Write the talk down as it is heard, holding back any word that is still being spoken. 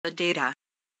The data.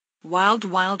 Wild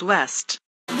Wild West.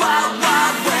 Wild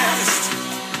Wild West.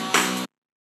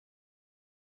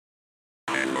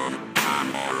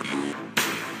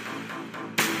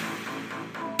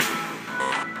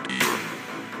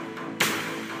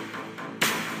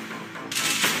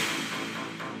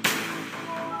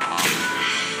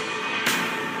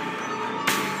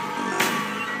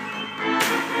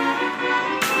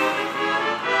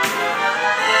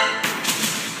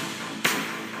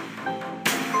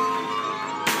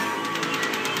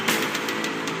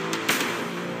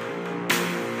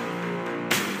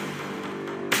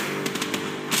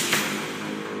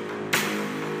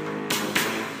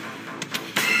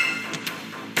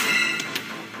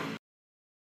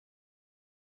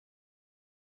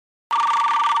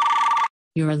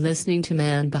 You are listening to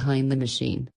Man Behind the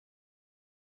Machine.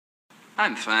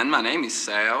 I'm fine. My name is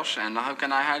Serge, and how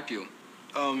can I help you?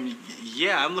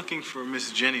 Yeah, I'm looking for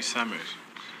Miss Jenny Summers.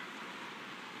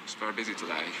 It's very busy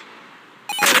today.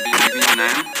 Maybe give me your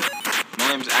name? My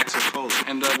name's Axel Foley.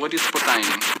 And what is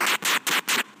pertaining?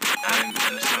 I didn't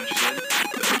understand what you said.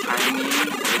 Pertaining,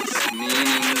 its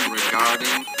meaning,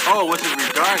 regarding. Oh, what's it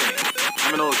regarding?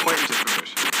 I'm an old acquaintance of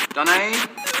hers. Danae?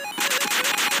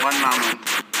 One moment.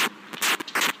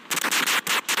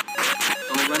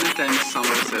 When the time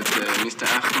Summers said Mr.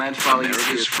 Ahmed Fali is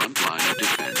America's front line of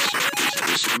defense is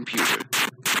this computer.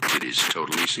 It is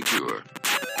totally secure.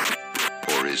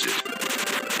 Or is it?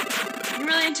 You're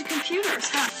really into computers,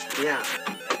 huh? Yeah.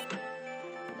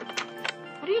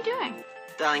 What are you doing?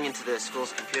 Dialing into the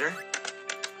school's computer.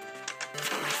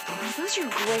 Are those your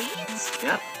grades?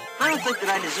 Yep. I don't think that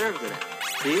I deserved it.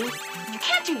 Do you? You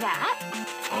can't do that.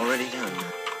 Already done.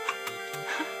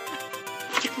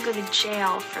 You can go to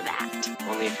jail for that.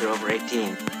 Only if you're over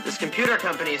 18. This computer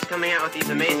company is coming out with these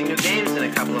amazing new games in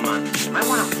a couple of months. I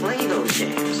want to play those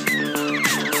games.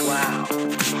 Wow.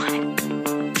 What?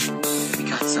 We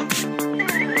got something.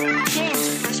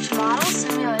 Games, question models,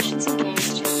 simulations, and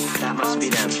games to That must be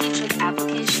them. strategic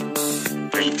applications.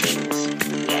 Greetings.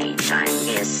 Game time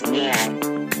is near.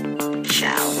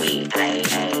 Shall we play a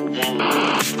game?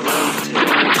 Love to.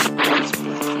 Let's play.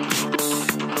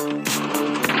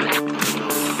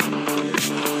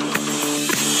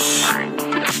 Fine.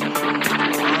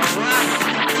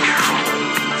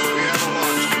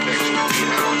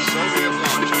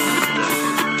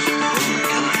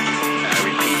 I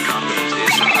repeat, confidence is.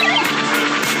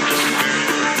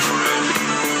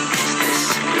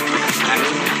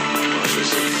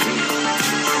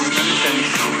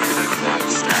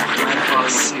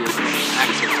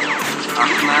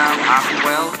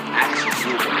 Ahmed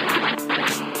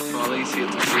Fali is here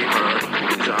to see her.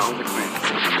 He's our old acquaintance.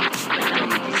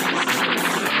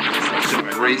 It's a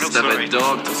waste of a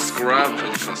dog to scrub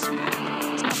with customer.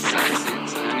 It's not sexy,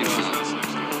 it's anyway.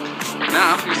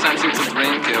 Now, if you something to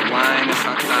drink, wine, a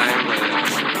cocktail,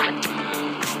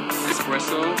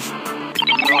 espresso.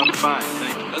 No, I'm fine,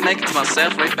 thank you. I'll make it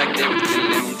myself right back there with the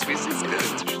lemon twist. It's good. You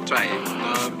should try it. No,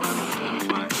 I'm fine.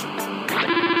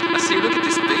 I see you look at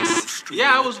this piece.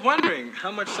 Yeah, I was wondering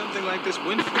how much something like this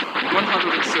went for.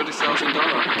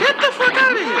 $130,000. Get the fuck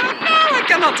out of here! No, I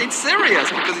cannot. It's serious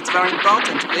because it's very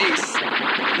important piece.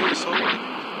 You sold it.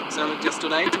 Sell it just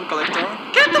today to a collector.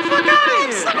 Get the fuck out of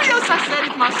here! Serious, I said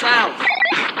it myself.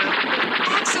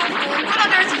 Axel, what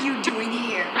on earth are you doing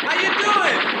here? How you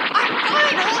doing? I'm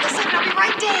fine. Hold a second. I'll be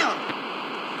right down.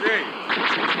 Great.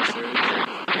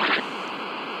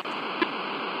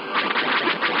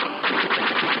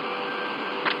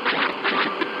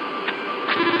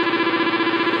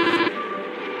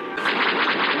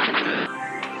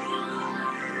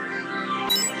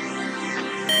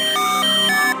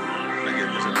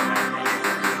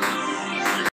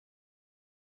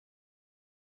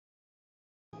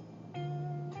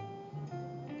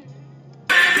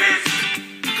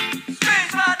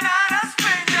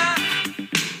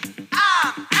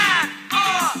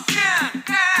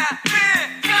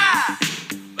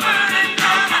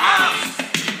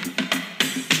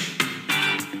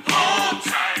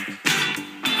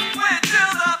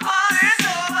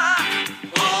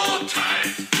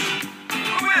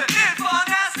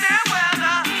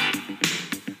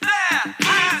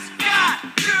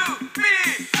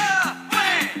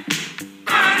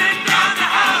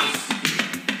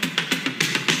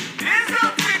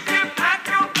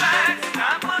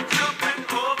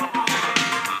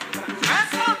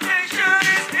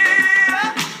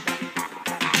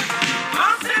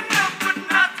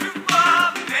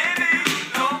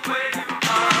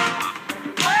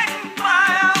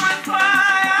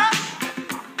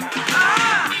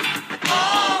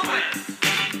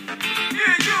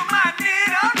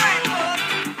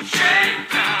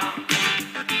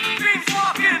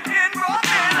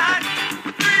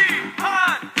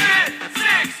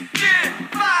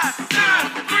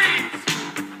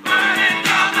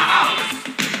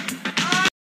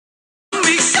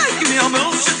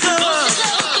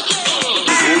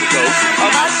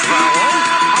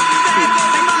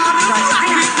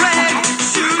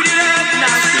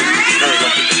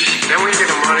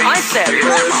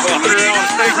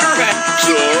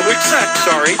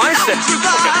 Sorry, I said.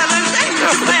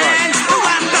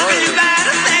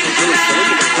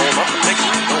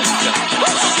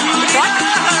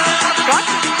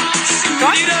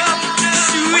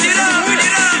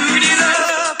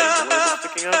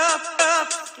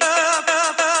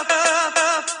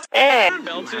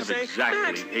 You have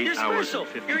exactly 8 hours and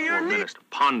 54 minutes to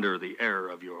ponder the error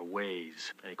of your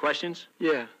ways. Any questions?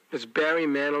 Yeah. Does Barry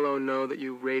Manilow know that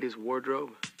you raid his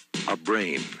wardrobe? A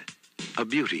brain, a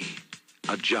beauty,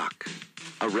 a jock,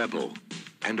 a rebel,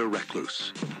 and a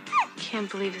recluse. Can't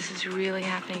believe this is really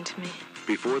happening to me.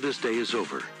 Before this day is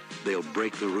over, they'll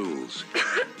break the rules.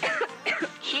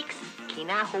 Chicks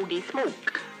cannot hold their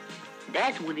smoke.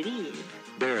 That's what it is.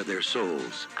 Bare their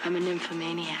souls. I'm a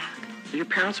nymphomaniac. Are your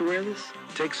parents aware of this?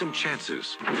 Take some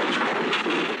chances.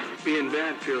 Being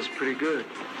bad feels pretty good,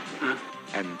 huh?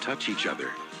 And touch each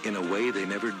other in a way they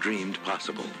never dreamed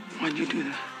possible. Why'd you do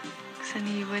that? Because I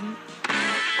knew you wouldn't.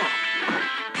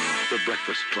 The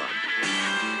Breakfast Club.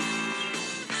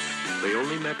 They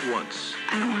only met once,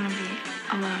 I don't want to be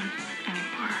alone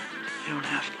anymore. You don't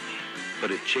have to be.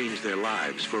 but it changed their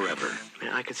lives forever.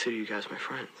 Man, I consider you guys my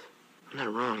friends. I'm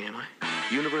not wrong, am I?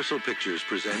 Universal Pictures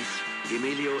presents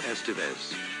Emilio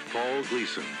Estevez, Paul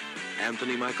Gleason,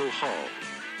 Anthony Michael Hall,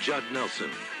 Judd Nelson,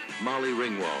 Molly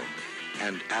Ringwald,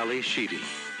 and Ali Sheedy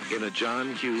in a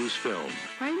John Hughes film.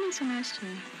 Why are you being so nice to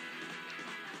me?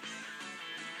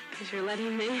 Because you're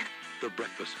letting me. The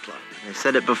Breakfast Club. I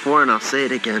said it before and I'll say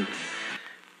it again.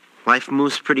 Life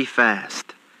moves pretty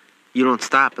fast. You don't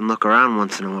stop and look around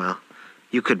once in a while,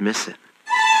 you could miss it.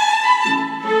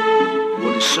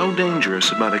 What is so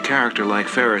dangerous about a character like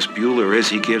Ferris Bueller is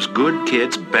he gives good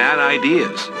kids bad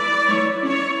ideas.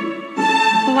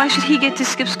 Well, why should he get to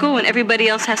skip school when everybody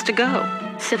else has to go?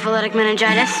 Syphilitic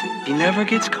meningitis? He never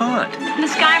gets caught.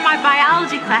 This guy in my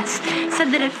biology class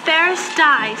said that if Ferris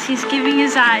dies, he's giving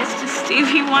his eyes to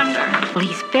Stevie Wonder. Well,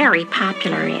 he's very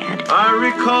popular, Ed. I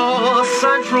recall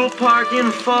Central Park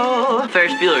in fall.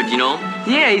 Ferris Bueller, do you know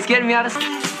him? Yeah, he's getting me out of...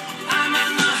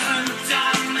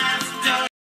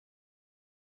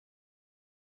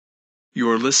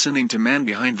 You're listening to Man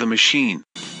Behind the Machine.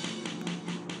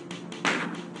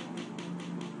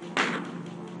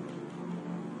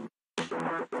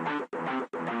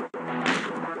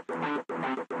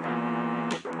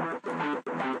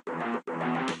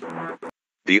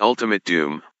 The Ultimate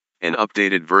Doom, an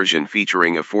updated version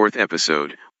featuring a fourth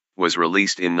episode, was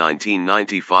released in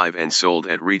 1995 and sold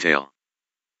at retail.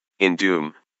 In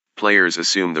Doom, players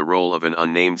assume the role of an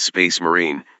unnamed space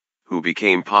marine, who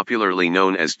became popularly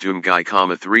known as Doom Guy,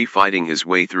 3, fighting his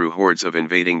way through hordes of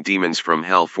invading demons from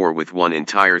Hell 4 with one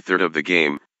entire third of the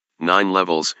game, 9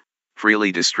 levels,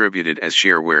 freely distributed as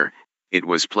shareware. It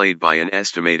was played by an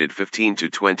estimated 15 to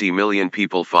 20 million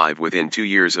people within 2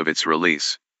 years of its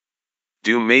release.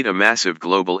 Doom made a massive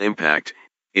global impact.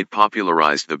 It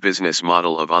popularized the business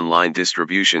model of online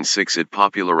distribution. 6. It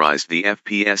popularized the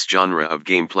FPS genre of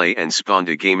gameplay and spawned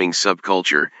a gaming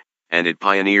subculture, and it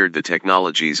pioneered the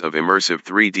technologies of immersive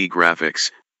 3D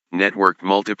graphics, networked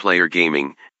multiplayer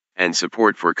gaming, and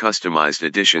support for customized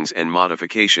additions and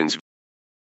modifications.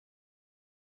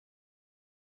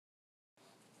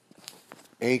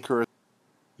 Acre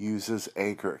uses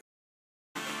Acre.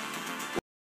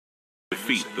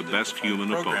 Defeat the best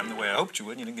human opponent. The way I hoped you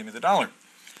would, and you didn't give me the dollar.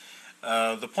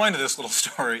 The point of this little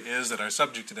story is that our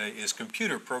subject today is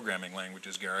computer programming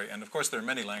languages, Gary, and of course there are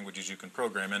many languages you can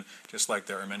program in, just like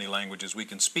there are many languages we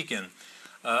can speak in.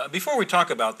 Before we talk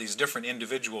about these different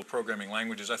individual programming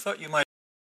languages, I thought you might...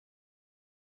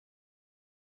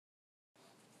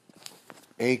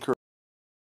 Acre.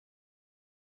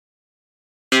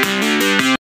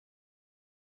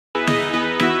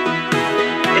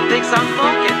 It thinks I'm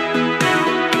funky.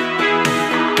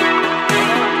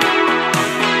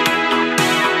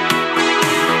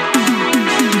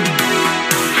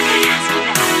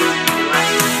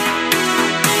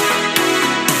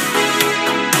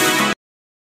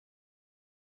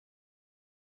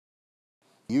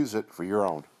 Use it for your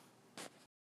own.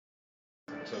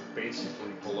 So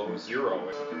basically below zero.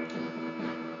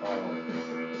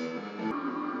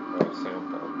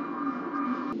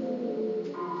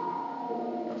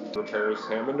 Repairs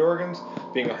Hammond organs,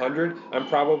 being 100, I'm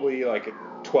probably like a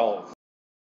 12.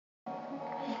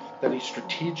 That he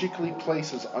strategically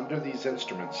places under these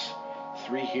instruments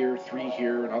 3 here,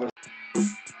 and other.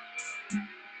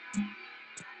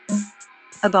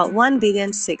 About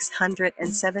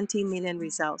 1,670,000,000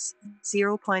 results,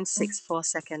 0.64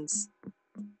 seconds.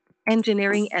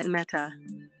 Engineering at Meta.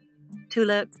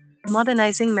 Tulip,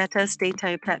 modernizing Meta's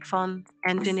data platform,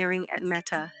 engineering at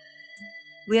Meta.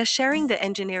 We are sharing the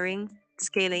engineering,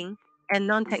 scaling, and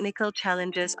non-technical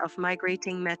challenges of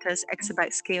migrating Meta's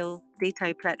exabyte-scale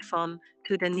data platform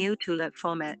to the new TULIP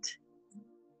format.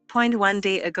 1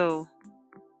 day ago.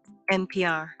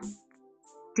 NPR.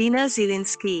 Dina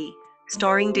Zielinski,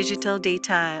 storing digital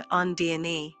data on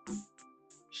DNA.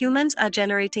 Humans are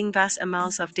generating vast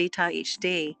amounts of data each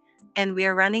day, and we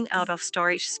are running out of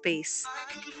storage space.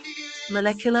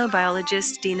 Molecular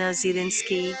biologist Dina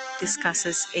Zielinski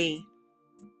discusses a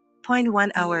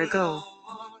 1 hour ago.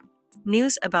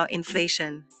 News about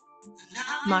inflation.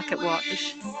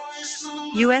 MarketWatch.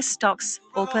 US stocks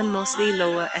open mostly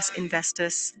lower as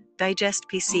investors digest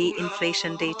PC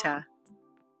inflation data.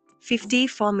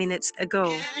 54 minutes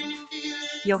ago.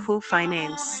 Yahoo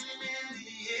Finance.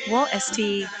 Wall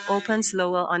St opens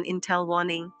lower on Intel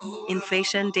warning,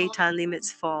 inflation data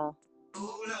limits fall.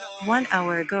 1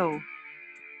 hour ago.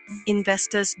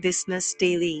 Investors Business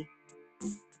Daily.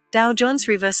 Dow Jones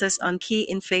reverses on key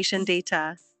inflation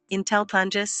data, Intel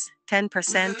plunges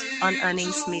 10% on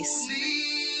earnings miss.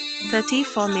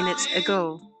 34 minutes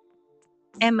ago.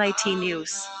 MIT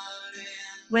News.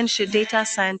 When should data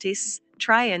scientists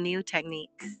try a new technique?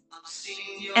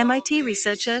 MIT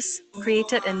researchers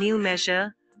created a new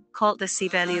measure called the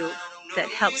C-value that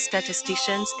helps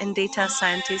statisticians and data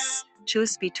scientists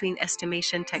choose between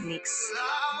estimation techniques.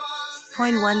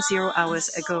 0.10 hours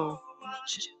ago.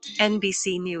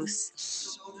 NBC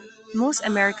News. Most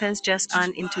Americans just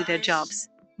aren't into their jobs,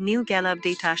 new Gallup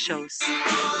data shows.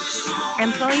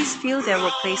 Employees feel their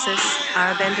workplaces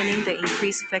are abandoning the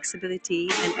increased flexibility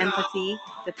and empathy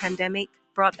the pandemic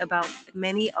brought about at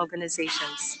many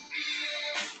organizations.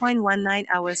 0.19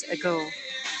 hours ago.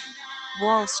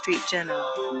 Wall Street Journal.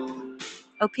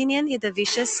 Opinion is the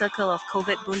vicious circle of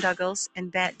COVID boondoggles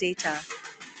and bad data.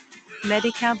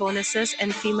 Medicare bonuses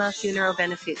and FEMA funeral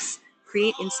benefits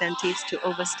create incentives to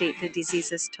overstate the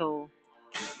disease's toll.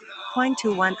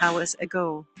 0.21 hours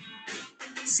ago.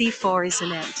 C4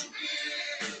 Isn't.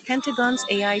 Pentagon's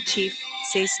AI chief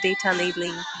says data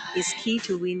labeling is key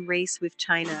to win race with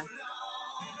China.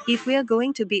 If we are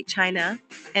going to beat China,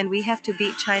 and we have to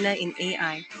beat China in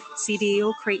AI,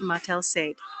 CDO Craig Martell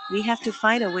said, we have to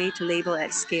find a way to label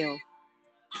at scale.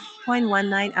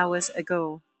 0.19 hours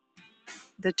ago.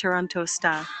 The Toronto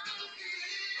Star.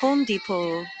 Home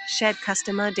Depot shared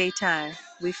customer data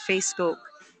with Facebook,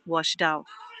 washed out.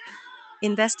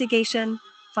 Investigation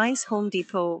finds Home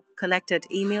Depot collected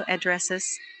email addresses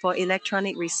for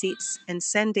electronic receipts and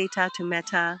sent data to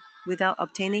Meta without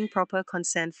obtaining proper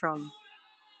consent from.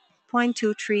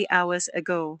 0.23 hours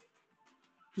ago.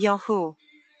 Yahoo!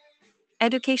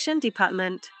 Education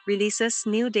Department releases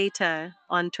new data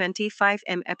on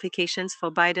 25M applications for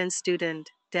Biden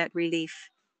student debt relief.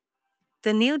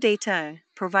 The new data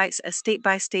provides a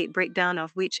state-by-state breakdown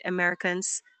of which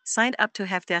Americans signed up to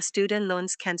have their student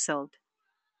loans cancelled.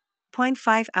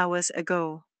 0.5 hours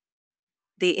ago.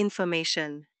 The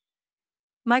Information.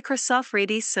 Microsoft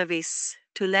readies service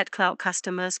to let cloud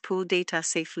customers pull data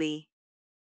safely.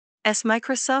 As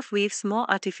Microsoft weaves more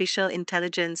artificial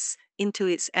intelligence into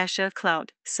its Azure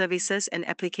cloud services and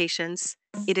applications,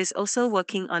 it is also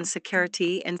working on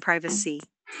security and privacy.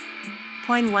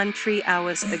 0.13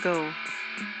 hours ago.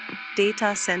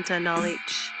 Data center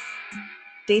knowledge.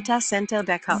 Data center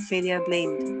backup failure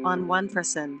blamed on one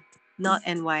person, not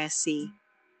NYSC.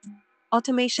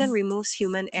 Automation removes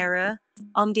human error,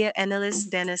 Omdia analyst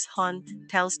Dennis Hahn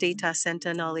tells Data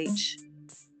Center Knowledge.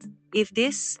 If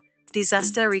this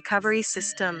disaster recovery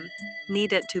system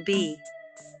needed to be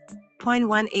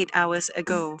 0.18 hours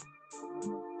ago.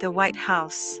 The White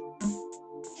House.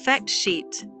 Fact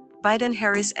sheet.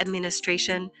 Biden-Harris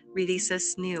administration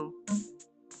releases new.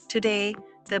 Today,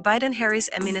 the Biden-Harris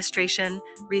administration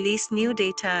released new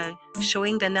data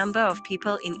showing the number of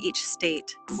people in each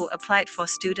state who applied for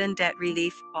student debt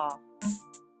relief or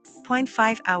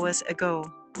 0.5 hours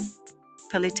ago.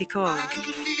 Politico.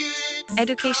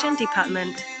 Education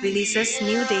Department releases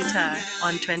new data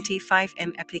on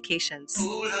 25M applications.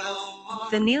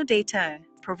 The new data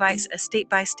provides a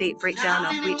state-by-state breakdown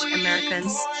of which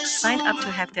Americans signed up to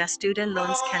have their student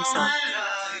loans cancelled.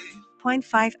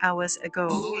 0.5 hours ago.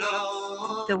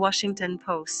 The Washington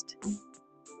Post.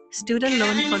 Student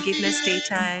loan forgiveness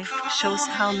data shows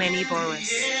how many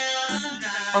borrowers.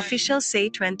 Officials say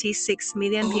 26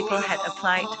 million people had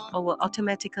applied or were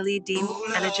automatically deemed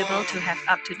eligible to have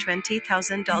up to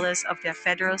 $20,000 of their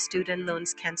federal student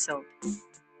loans cancelled.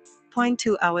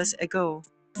 0.2 hours ago.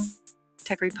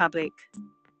 Tech Republic.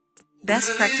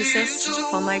 Best practices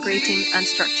for migrating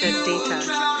unstructured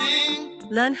data.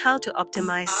 Learn how to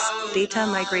optimize data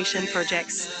migration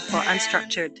projects for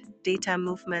unstructured data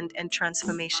movement and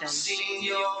transformation.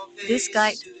 This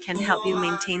guide can help you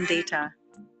maintain data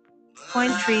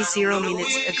 0.30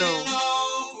 minutes ago.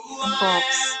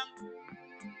 Forbes.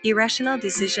 Irrational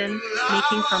decision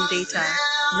making from data.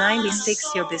 9 mistakes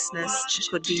your business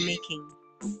could be making.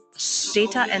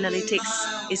 Data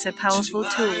analytics is a powerful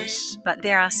tool, but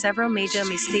there are several major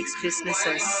mistakes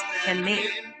businesses can make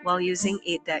while using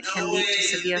it that can lead to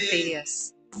severe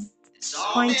failures.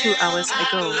 0.2 hours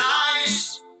ago.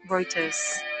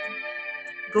 Reuters.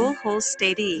 Gold holds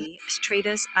steady as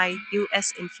traders eye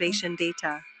U.S. inflation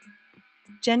data.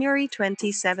 January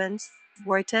 27th.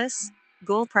 Reuters.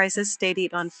 Gold prices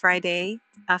steadied on Friday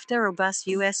after robust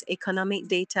U.S. economic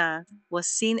data was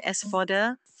seen as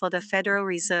fodder for the Federal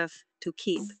Reserve to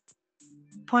keep.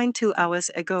 0.2 hours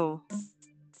ago.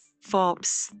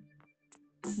 Forbes.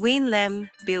 Wayne Lam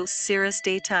builds Cirrus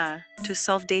Data to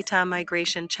solve data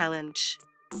migration challenge.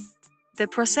 The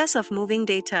process of moving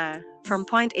data from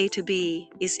point A to B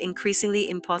is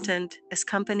increasingly important as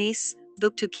companies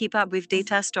look to keep up with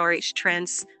data storage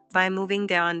trends by moving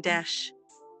their on dash.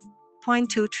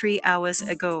 0.23 hours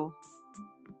ago.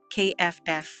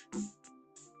 KFF.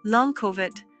 Long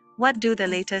COVID, what do the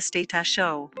latest data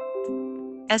show?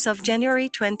 As of January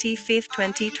 25,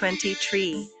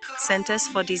 2023, Centers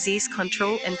for Disease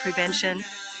Control and Prevention,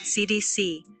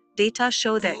 CDC, data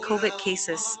show that COVID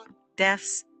cases,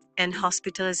 deaths, and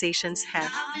hospitalizations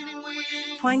have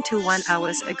 0.21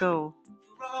 hours ago.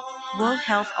 World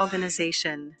Health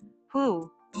Organization,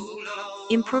 WHO,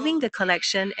 improving the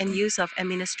collection and use of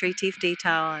administrative data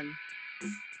on.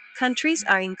 Countries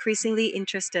are increasingly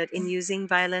interested in using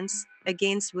violence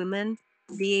against women,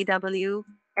 VAW,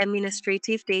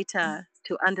 administrative data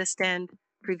to understand,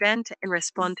 prevent, and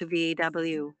respond to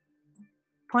VAW.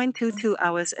 0.22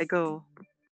 hours ago.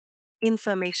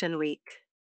 Information Week.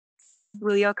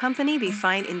 Will your company be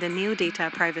fined in the new data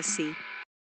privacy?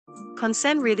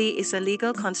 Consent really is a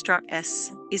legal construct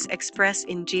as is expressed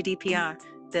in GDPR,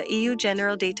 the EU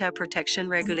General Data Protection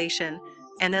Regulation,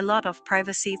 and a lot of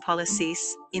privacy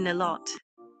policies in a lot.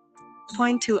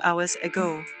 0.2 hours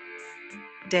ago.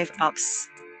 DevOps.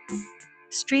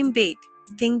 Stream big,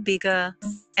 think bigger,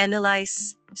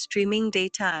 analyze streaming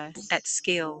data at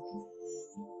scale.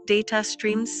 Data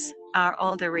streams are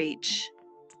all the rage.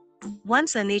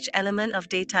 Once a niche element of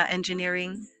data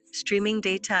engineering, streaming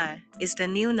data is the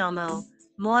new normal,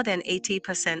 more than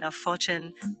 80% of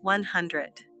Fortune 100.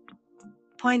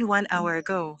 0.1 hour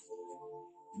ago.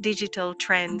 Digital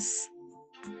trends.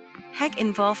 Hack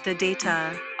involved the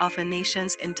data of a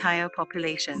nation's entire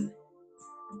population.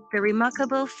 The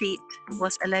remarkable feat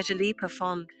was allegedly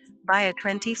performed by a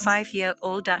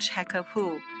 25-year-old Dutch hacker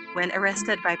who, when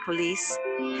arrested by police,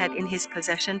 had in his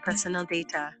possession personal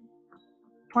data.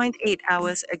 0.8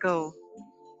 hours ago.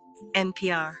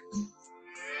 NPR.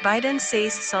 Biden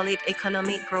says solid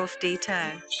economic growth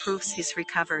data proves his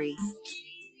recovery.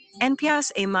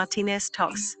 NPR's A. Martinez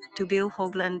talks to Bill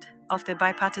Hoagland of the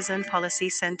Bipartisan Policy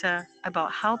Center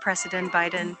about how President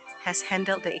Biden has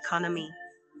handled the economy.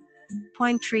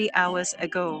 0.3 hours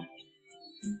ago.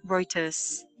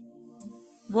 Reuters.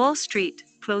 Wall Street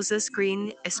closes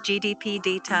green as GDP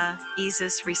data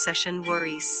eases recession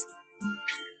worries.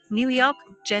 New York,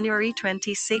 January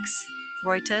 26.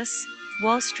 Reuters.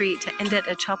 Wall Street ended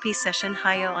a choppy session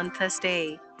higher on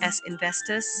Thursday as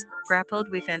investors grappled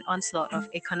with an onslaught of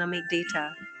economic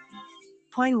data.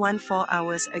 0.14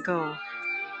 hours ago.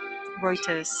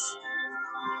 Reuters.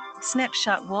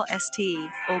 Snapshot Wall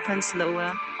St. opens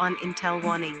lower on Intel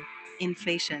warning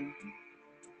inflation.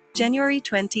 January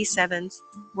 27th.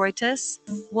 Reuters.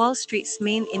 Wall Street's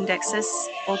main indexes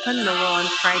opened lower on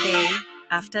Friday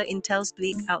after Intel's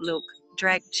bleak outlook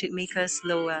dragged chipmakers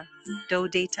lower. Dow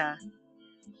data.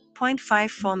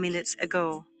 0.54 minutes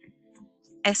ago.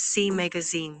 SC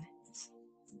Magazine.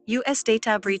 U.S.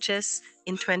 data breaches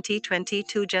in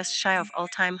 2022 just shy of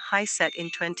all-time high set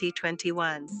in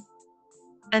 2021.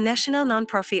 A national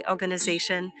nonprofit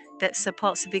organization that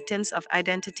supports victims of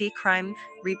identity crime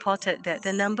reported that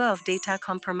the number of data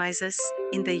compromises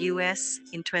in the U.S.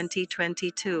 in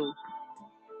 2022.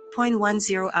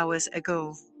 0.10 hours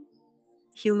ago.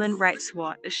 Human Rights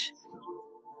Watch.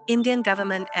 Indian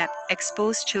government app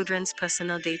exposed children's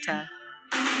personal data.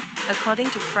 According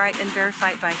to Fried and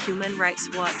verified by Human Rights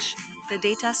Watch, the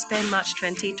data spanned March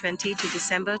 2020 to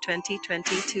December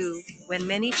 2022, when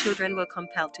many children were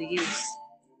compelled to use.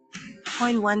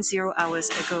 0.10 hours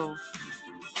ago.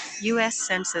 U.S.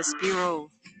 Census Bureau.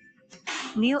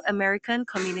 New American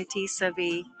Community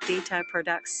Survey data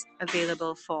products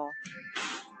available for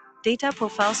data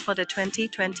profiles for the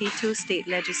 2022 state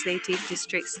legislative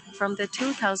districts from the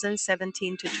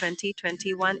 2017 to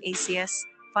 2021 ACS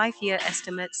 5-year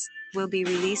estimates will be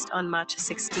released on March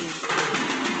 16.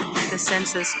 The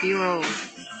Census Bureau.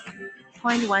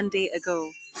 1 day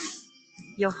ago.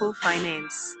 Yahoo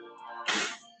Finance.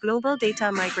 Global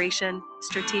Data Migration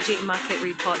Strategic Market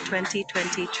Report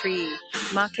 2023.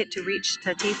 Market to reach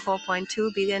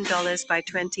 $34.2 billion by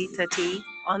 2030.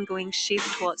 Ongoing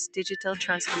shift towards digital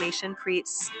transformation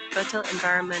creates fertile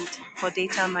environment for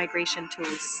data migration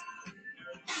tools.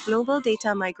 Global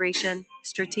Data Migration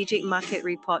Strategic Market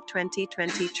Report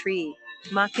 2023.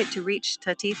 Market to reach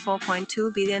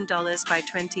 $34.2 billion by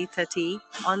 2030.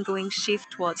 Ongoing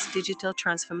shift towards digital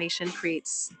transformation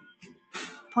creates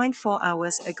 0.4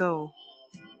 hours ago.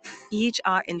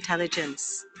 EHR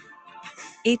Intelligence.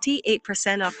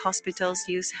 88% of hospitals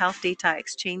use Health Data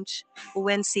Exchange,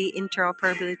 ONC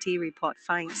Interoperability Report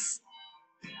finds.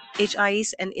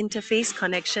 HIEs and interface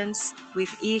connections with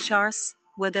EHRs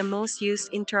were the most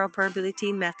used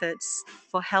interoperability methods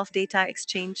for Health Data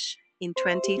Exchange in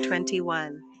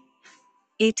 2021.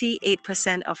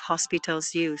 88% of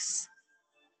hospitals use.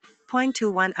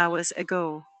 0.21 hours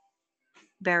ago.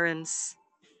 Barron's.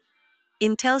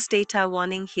 Intel's data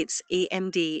warning hits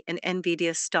AMD and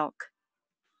Nvidia stock.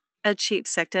 A chip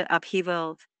sector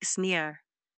upheaval is near.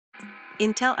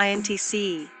 Intel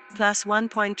INTC plus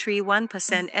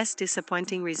 1.31% as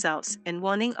disappointing results and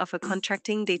warning of a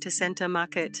contracting data center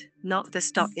market knocked the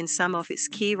stock in some of its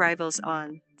key rivals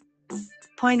on.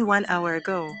 0.1 hour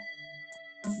ago.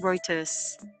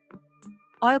 Reuters.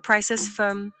 Oil prices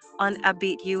firm on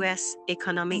upbeat US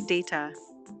economic data.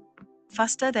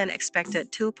 Faster than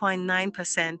expected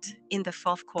 2.9% in the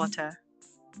fourth quarter.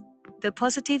 The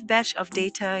positive batch of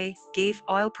data gave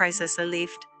oil prices a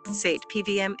lift, said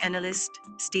PVM analyst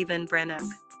Stephen Brannock.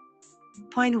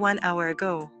 0.1 hour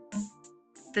ago.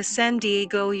 The San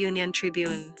Diego Union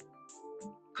Tribune.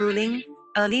 Grueling,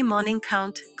 early morning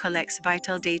count collects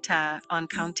vital data on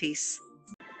counties.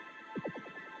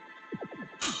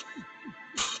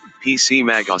 PC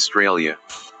Mag Australia.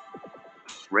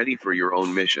 Ready for your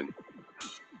own mission.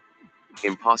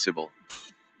 Impossible.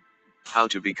 How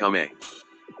to become a.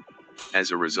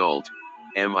 As a result,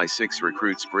 MI6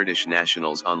 recruits British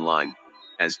nationals online,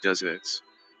 as does its.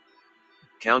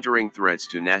 Countering threats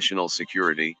to national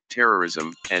security,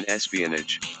 terrorism, and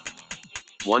espionage.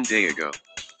 1 day ago.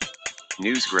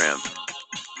 Newsgram.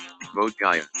 Bodh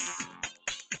Gaya.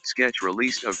 Sketch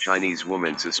released of Chinese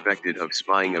woman suspected of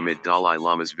spying amid Dalai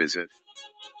Lama's visit.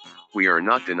 We are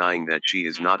not denying that she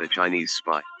is not a Chinese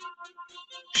spy.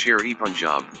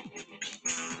 Sher-e-Punjab.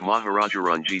 Maharaja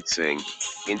Ranjit Singh,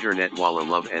 Internet Wala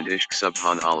Love and Ishq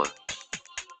Subhanallah.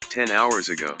 10 hours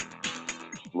ago.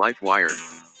 LifeWire.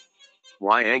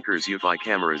 Why anchors UFI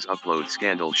cameras upload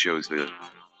scandal shows that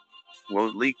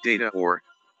won't leak data or,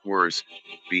 worse,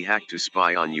 be hacked to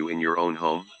spy on you in your own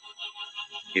home?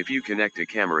 If you connect a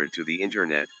camera to the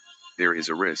internet, there is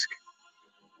a risk.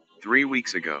 3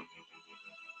 weeks ago.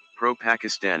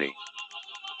 Pro-Pakistani.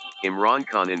 Imran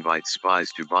Khan invites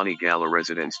spies to Bani Gala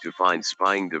residence to find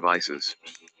spying devices.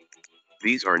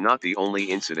 These are not the only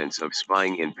incidents of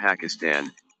spying in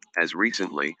Pakistan, as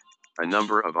recently, a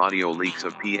number of audio leaks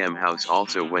of PM House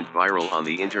also went viral on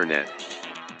the internet.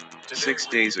 6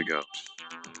 days ago.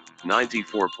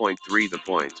 94.3 The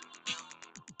Point.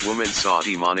 Woman saw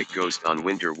demonic ghost on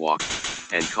winter walk,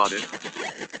 and caught it.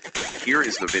 Here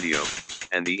is the video,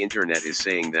 and the internet is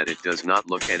saying that it does not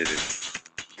look edited.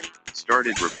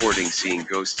 Started reporting seeing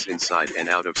ghosts inside and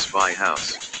out of spy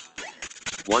house.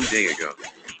 1 day ago.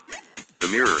 The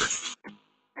Mirror.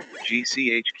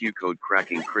 GCHQ code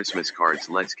cracking Christmas cards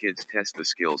lets kids test the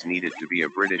skills needed to be a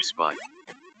British spy.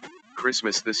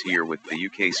 Christmas this year with the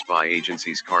UK spy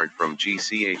agency's card from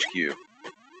GCHQ.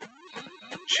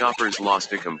 Shoppers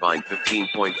lost a combined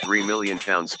 £15.3 million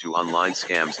to online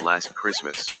scams last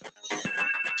Christmas.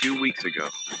 2 weeks ago.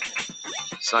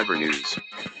 Cyber News.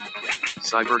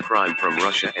 Cybercrime from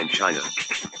Russia and China.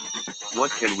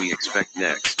 What can we expect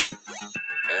next?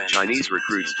 Chinese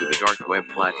recruits to the dark web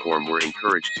platform were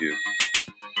encouraged to.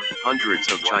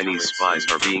 Hundreds of Chinese spies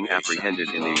are being apprehended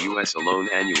in the US alone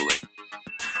annually.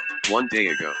 1 day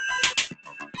ago.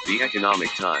 The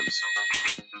Economic Times.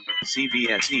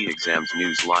 CBSE exams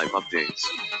news live updates.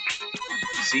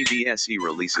 CBSE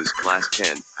releases Class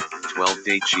 10,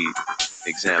 12-day cheat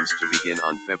exams to begin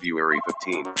on February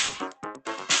 15.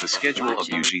 The schedule of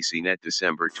UGC NET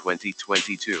December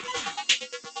 2022.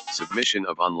 Submission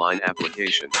of online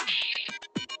application.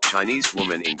 Chinese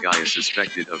woman in Gaya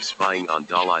suspected of spying on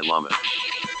Dalai Lama.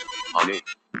 On it.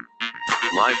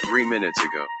 Live 3 minutes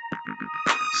ago.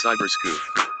 Cyberscoop.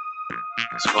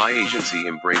 Spy agency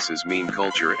embraces meme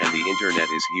culture and the internet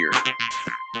is here.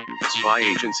 Spy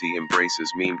agency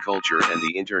embraces meme culture and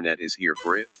the internet is here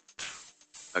for it.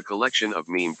 A collection of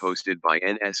meme posted by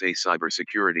NSA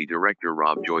Cybersecurity Director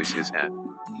Rob Joyce is at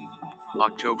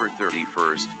October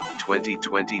 31st,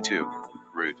 2022.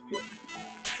 Root.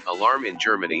 Alarm in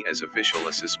Germany as official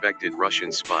a suspected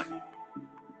Russian spy.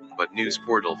 But news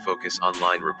portal Focus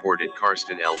Online reported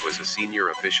Karsten L. was a senior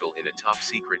official in a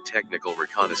top-secret technical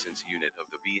reconnaissance unit of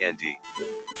the BND.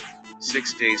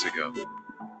 6 days ago.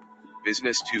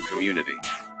 Business to community.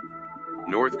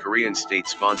 North Korean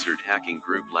state-sponsored hacking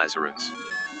group Lazarus.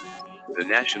 The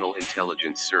National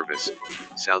Intelligence Service,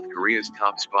 South Korea's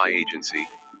top spy agency,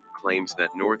 claims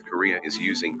that North Korea is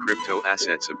using crypto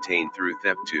assets obtained through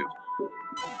Theft2.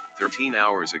 13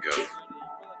 hours ago.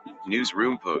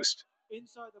 Newsroom post.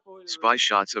 Spy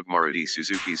shots of Maruti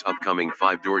Suzuki's upcoming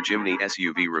 5-door Jimny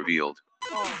SUV revealed.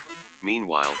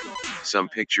 Meanwhile, some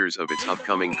pictures of its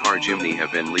upcoming car Jimny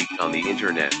have been leaked on the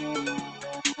internet.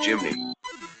 Jimny.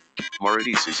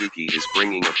 Maruti Suzuki is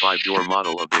bringing a 5-door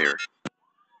model of their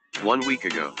 1 week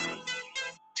ago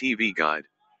TV guide.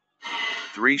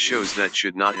 3 shows that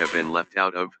should not have been left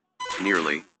out of,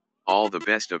 nearly, all the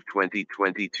best of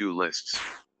 2022 lists.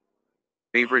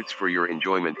 Favorites for your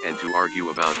enjoyment and to argue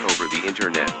about over the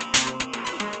internet.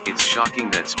 It's shocking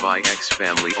that Spy X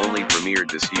Family only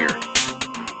premiered this year.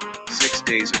 6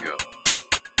 days ago.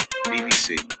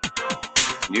 BBC.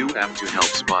 New app to help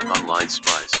spot online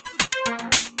spies.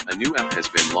 A new app has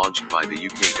been launched by the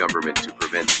UK government to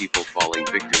prevent people falling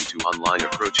victim to online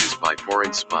approaches by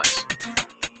foreign spies.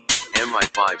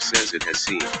 MI5 says it has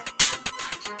seen.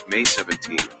 May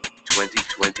 17,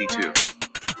 2022.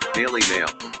 Daily Mail.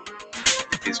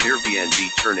 Is Airbnb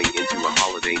turning into a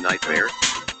holiday nightmare?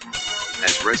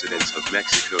 As residents of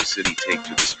Mexico City take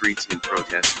to the streets in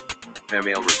protest,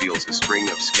 Pamail reveals a string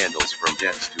of scandals from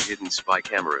deaths to hidden spy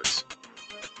cameras.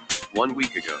 1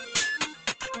 week ago.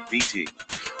 BT.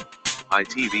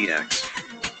 ITVX.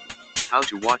 How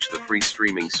to watch the free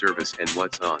streaming service and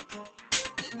what's on.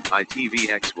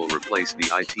 ITVX will replace the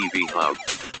ITV Hub.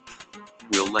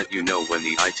 We'll let you know when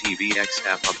the ITVX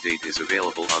app update is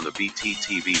available on the BT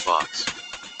TV box.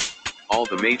 All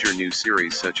the major new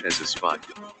series such as A Spy.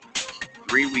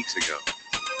 3 weeks ago.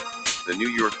 The New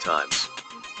York Times.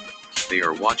 They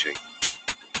are watching.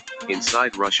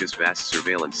 Inside Russia's vast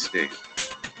surveillance state.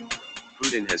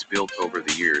 Putin has built over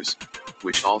the years,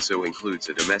 which also includes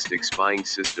a domestic spying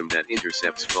system that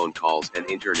intercepts phone calls and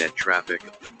internet traffic,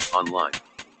 online.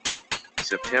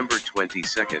 September 22,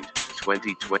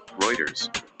 2020. Reuters.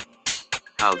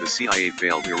 How the CIA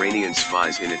failed Iranian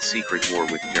spies in its secret war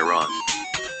with Tehran.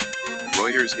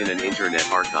 Reuters in an internet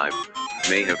archive,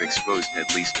 may have exposed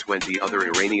at least 20 other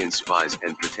Iranian spies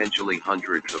and potentially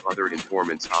hundreds of other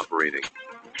informants operating.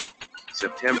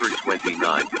 September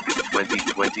 29,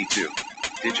 2022.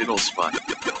 Digital Spy.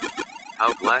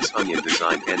 How Glass Onion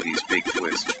designed Andy's Big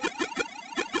Twist.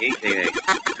 AKA,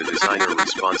 the designer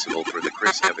responsible for the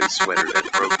Chris Evans sweater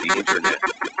that broke the internet.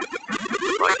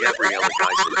 By Gabriella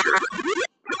Geisinger.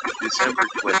 December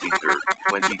 23,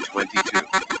 2022.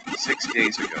 6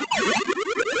 days ago.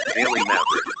 Daily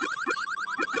Maverick.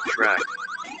 Track.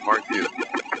 Part 2.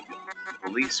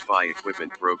 Police spy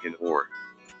equipment broken or.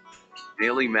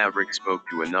 Daily Maverick spoke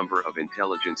to a number of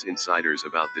intelligence insiders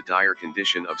about the dire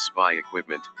condition of spy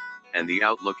equipment, and the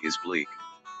outlook is bleak.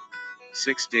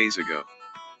 6 days ago.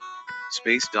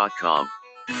 Space.com.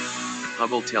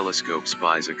 Hubble telescope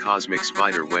spies a cosmic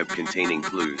spider web containing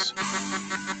clues.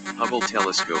 Hubble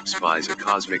telescope spies a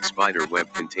cosmic spider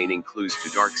web containing clues to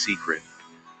dark secret.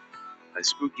 A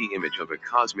spooky image of a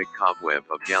cosmic cobweb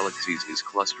of galaxies is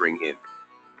clustering in.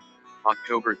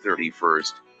 October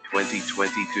 31st,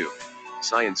 2022.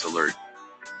 Science alert.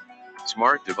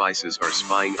 Smart devices are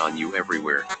spying on you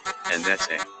everywhere, and that's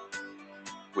a.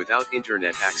 Without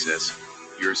internet access,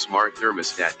 your smart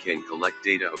thermostat can collect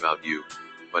data about you,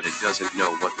 but it doesn't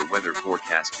know what the weather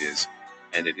forecast is,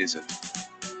 and it isn't.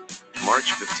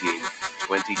 March 15,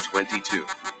 2022.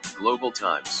 Global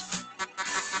Times.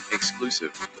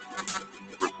 Exclusive.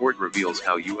 Report reveals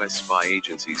how U.S. spy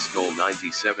agencies stole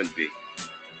 97B.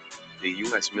 The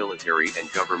U.S. military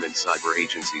and government cyber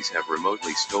agencies have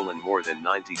remotely stolen more than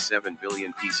 97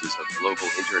 billion pieces of global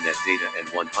internet data and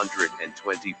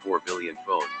 124 billion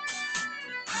phone.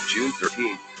 June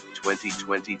 13,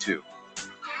 2022.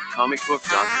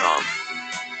 Comicbook.com.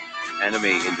 Anime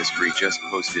industry just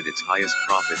posted its highest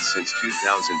profits since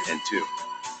 2002.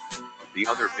 The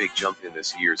other big jump in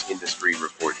this year's industry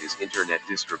report is internet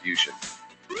distribution.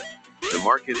 The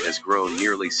market has grown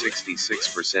nearly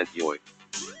 66% YoY.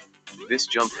 This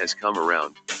jump has come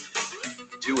around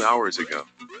 2 hours ago.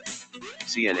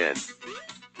 CNN.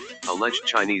 Alleged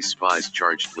Chinese spies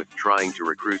charged with trying to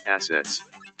recruit assets,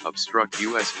 obstruct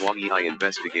U.S. Huawei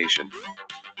investigation.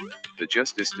 The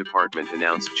Justice Department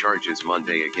announced charges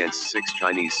Monday against 6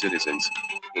 Chinese citizens,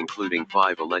 including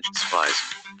 5 alleged spies,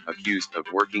 accused of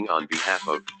working on behalf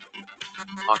of.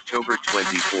 October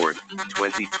 24,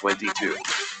 2022.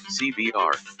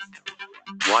 CBR.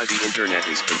 Why the Internet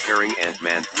is comparing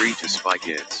Ant-Man 3 to Spy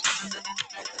Kids.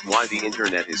 Why the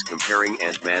Internet is comparing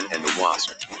Ant-Man and the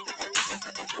Wasp.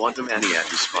 Quantumania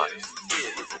to Spy.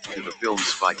 To the film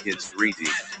Spy Kids 3D.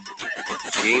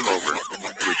 Game Over,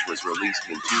 which was released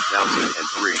in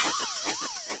 2003.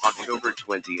 October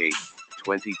 28,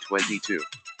 2022.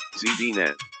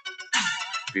 ZDNet.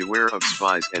 Beware of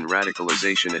spies and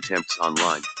radicalization attempts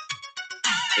online.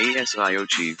 ASIO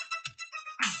Chief.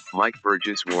 Mike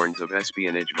Burgess warns of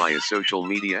espionage via social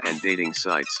media and dating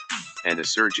sites, and a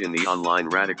surge in the online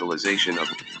radicalization of.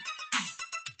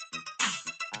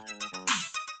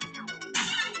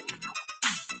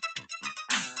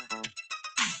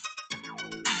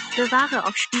 Bewahre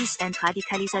auf Spieß and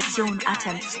Radikalisation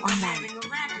Attempts online.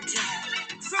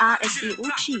 ASIO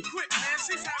Chief.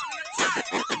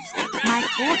 Mike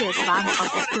Burgess warns of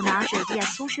espionage via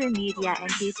social media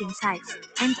and dating sites,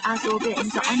 and a surge in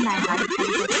the online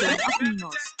radicalization of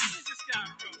minors.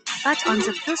 But on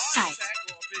the plus side.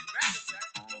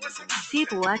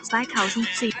 Februar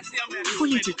 2010.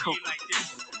 Politico.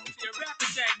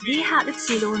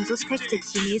 DHY suspected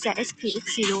Chinese SPY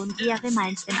via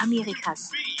remains in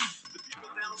Americas.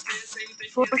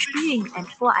 For spying and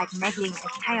for meddling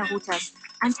at tire routers,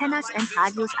 antennas and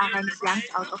radios arrays yanked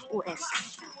out of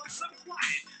US.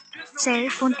 Cell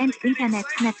phone and Internet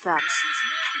networks.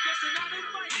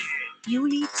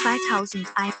 Juli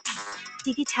 2001.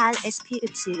 Digital SPY.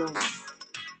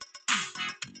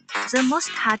 The most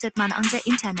hated man on the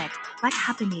Internet, what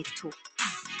happened to?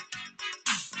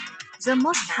 The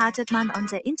most hated man on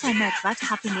the Internet, what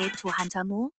happened to Hunter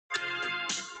Moore?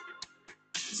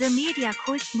 The media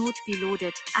could not be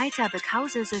loaded, either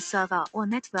because the server or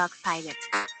network failed.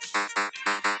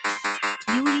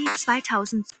 Juli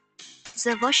 2000.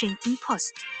 The Washington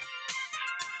Post.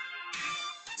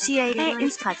 CIA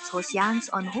instructs Russians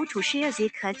on how to share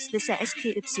secrets with the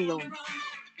SPY.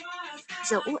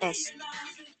 The US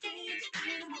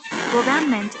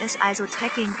government is also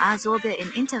tracking a surge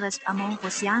in interest among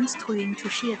Russians trying to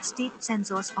share state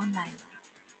censors online.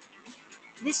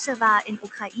 This war in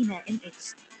Ukraine in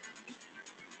its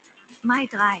Mai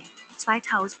 3,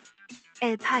 2000.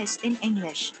 El Pais in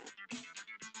English.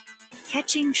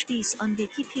 Catching Spies on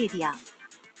Wikipedia.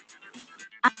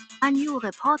 A new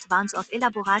report warns of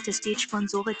elaborate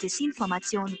state-sponsored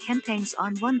disinformation campaigns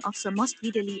on one of the most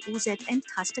widely used and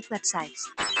trusted websites.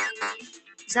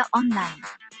 The Online.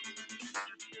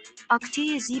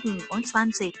 Octet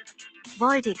 27.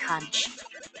 Voldecrunch.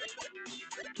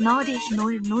 Nordic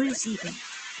 007.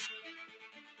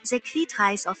 The Quiet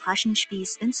Rise of Russian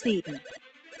Spies in Sweden.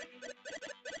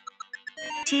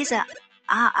 These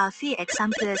are few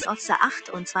examples of the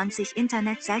 28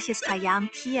 Internet searches per Jahr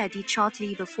here die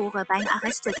shortly before being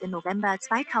arrested in November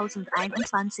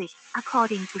 2021,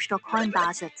 according to Stockholm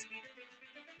Gazette.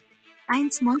 1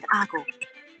 Montago.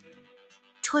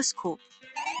 Trusco.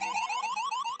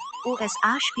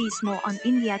 USA spies more on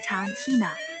India than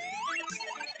China.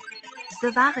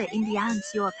 Bewahre Indians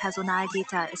your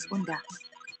Personaldata ist unter.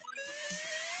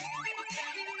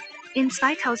 In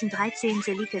 2013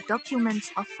 the leaked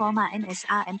documents of former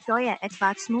NSA employer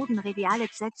Edward Snowden revealed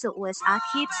that the USA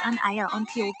keeps an eye on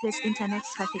People's internet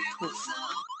traffic tools.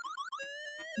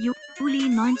 Juli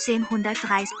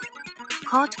 1930.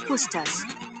 Court Posters.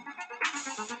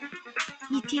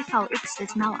 ITVX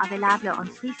is now available on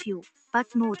Freeview, but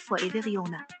not for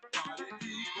everyone.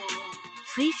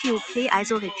 Freeview Play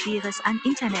also requires an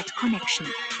internet connection.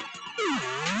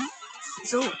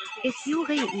 So, if you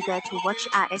are eager to watch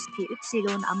a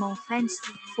SPY among friends,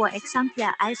 for example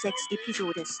all 6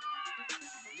 episodes.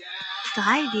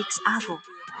 3 weeks ago.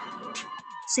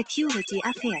 Security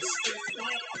Affairs.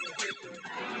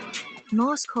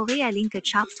 North Korea linked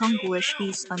Sharp Tongboe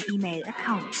spies on email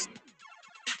accounts.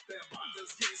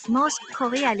 North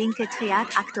Korea linked Triad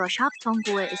actor Sharp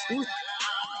Tongboe is good.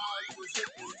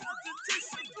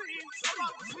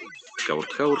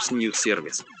 Courthouse News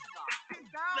Service.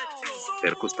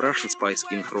 Erkust Russian spies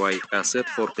in Hruai asset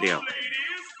for trial.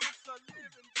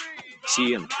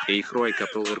 CN, a Hruai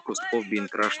couple accused of being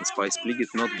Russian spies pleaded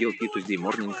not guilty Tuesday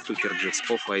morning to charges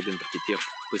of identity theft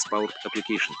with powered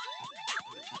application.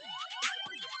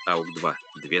 AUG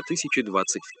 2,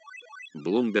 2020.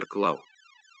 Bloomberg Law.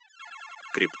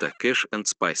 Crypto Cash and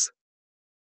Spice.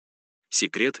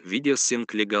 Secret Video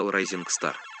Sync Legal Rising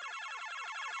Star.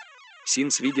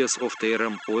 Since videos of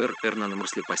TRM were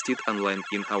anonymously posted online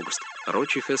in August,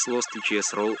 Roche has lost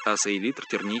its role as a lead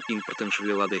attorney in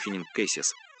potentially law-defining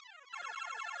cases.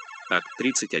 Акт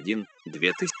 31,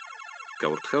 2000.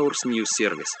 Courthouse News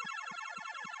Service.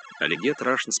 Alleged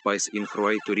Russian spies in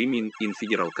Huawei to remain in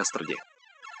federal custody.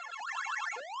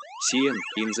 CN,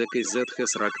 in the case that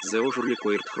has racked the usually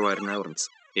required Huawei warrants,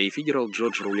 a federal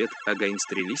judge ruled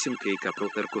against releasing a couple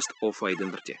request of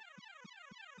identity.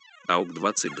 АУК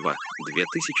 22,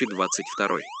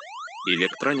 2022.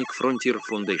 Electronic Frontier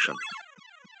Foundation.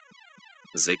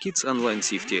 The Kids Online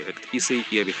Safety Act is a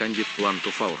heavy-handed plan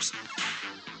to force.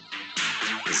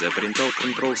 The parental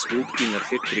controls would in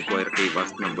effect require a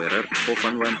vast number of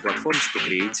online platforms to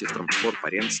create systems for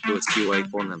parents to spy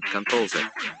on and control them.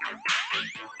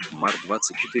 Март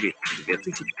 24,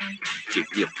 2000.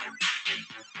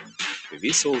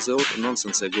 With all the other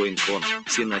nonsense going on,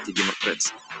 Senate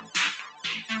Democrats.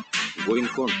 Going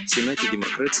on, Senate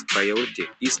Democrats' priority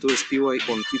is to spy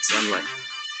on kids online.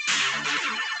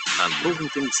 Unproven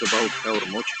things about how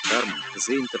much harm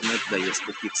the internet does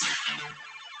to kids.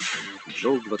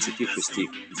 Джоу 26,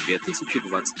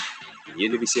 2020.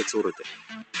 Еле висец урыты.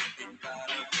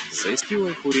 The spy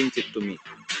who rented to me.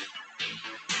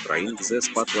 Trying the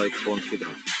spotlight on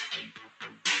Fedron.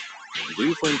 Do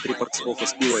you find reports of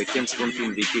spy attempts on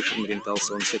vacation rentals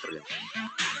on Saturday?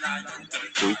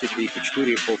 Tweeted a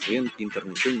picture of an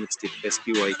internet-connected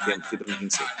SPY Camp Fedron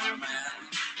Insight.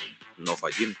 Нов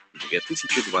 1,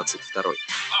 2022.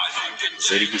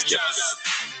 Зарегистрирован.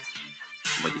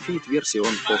 Modified version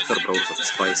of Tor browser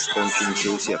spies on Unity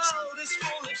users.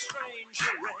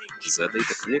 The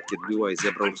data collected by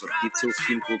the browser itself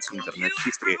includes internet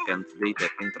history and data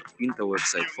entered into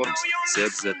website forms,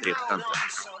 said the threat hunter.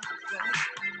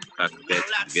 Акт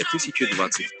 5,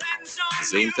 2020.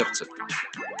 The Intercept.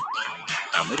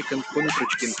 American phone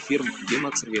tracking firm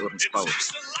Demon Surveillance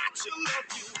Powers.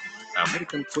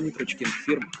 American phone tracking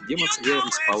firm Demon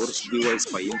Surveillance Powers by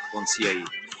spying on CIA.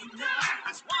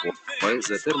 While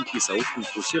the term is often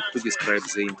used to describe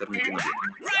the internet in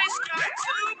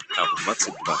Акт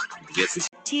 22, 2000.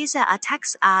 These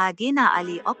attacks are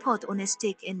generally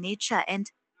opportunistic in nature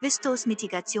and, with those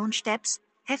mitigation steps,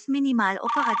 have minimal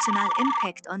operational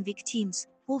impact on victims,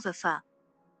 however.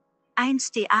 1.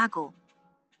 Diago.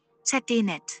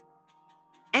 ZDNet.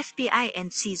 FBI and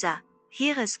CISA,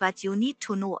 here is what you need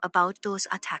to know about those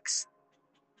attacks.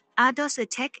 A DOS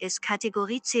attack is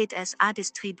categorized as a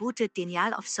distributed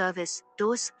denial of service.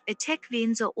 DOS attack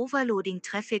when the overloading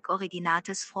traffic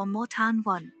originates from more than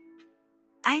one.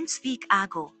 1 week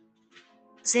ago.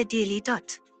 The Daily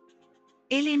Dot.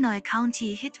 Illinois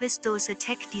County hit with DOS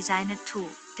attack designed to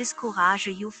discourage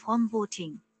you from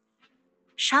voting.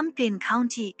 Champaign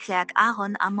County Clerk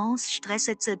Aaron Ammons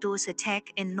stressed the DOS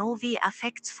attack in no way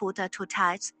affects voter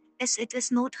totals, as it is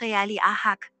not really a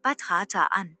hack, but rather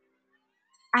an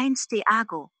 1.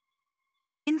 Diago.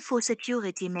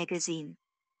 Info-Security Magazine.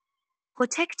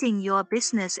 Protecting your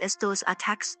business as those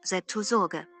attacks set to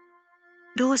Sorge.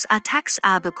 Those attacks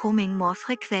are becoming more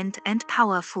frequent and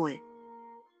powerful.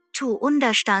 To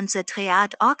understand the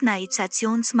threat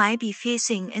organizations might be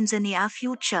facing in the near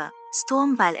future,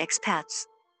 Stormwall experts.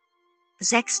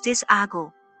 6.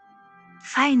 Disago.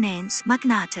 Finance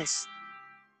Magnates.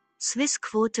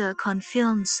 Swissquote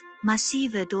confirms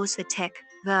massive DOS attack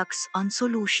works on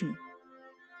solution.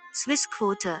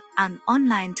 Swissquote, an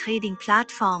online trading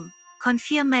platform,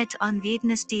 confirmed on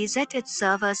Wednesday that its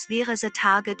servers were the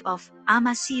target of a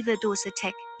massive DOS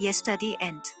attack yesterday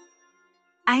and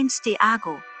 1.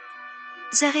 Diago.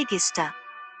 The Register.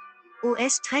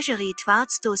 US Treasury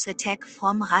thwarts DOS attack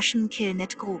from Russian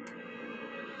Killnet Group.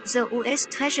 The US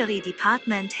Treasury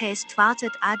Department has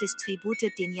thwarted a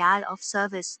distributed denial of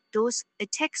service DOS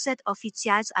attack that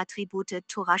officials attributed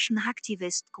to Russian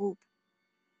hacktivist group.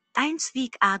 1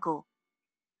 week ago.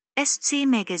 SC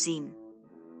Magazine.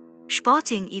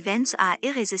 Sporting events are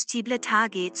irresistible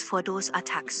targets for DOS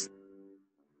attacks.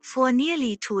 For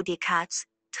nearly 2 decades,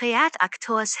 threat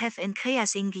actors have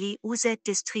increasingly used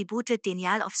distributed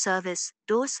denial of service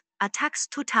DOS attacks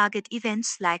to target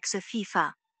events like the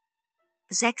FIFA.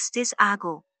 6.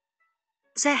 Disago.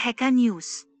 The Hacker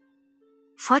News.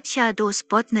 Fotja DOS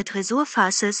botnet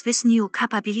resources with new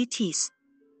capabilities.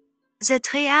 The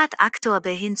threat actor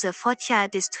behind the Fotja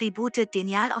distributed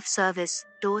denial of service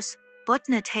DOS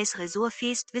botnet has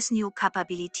resurfaced with new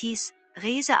capabilities,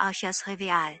 Researchers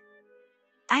reveal.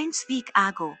 1 week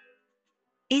ago.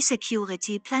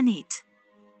 E-Security Planet.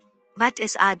 What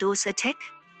is a DOS attack?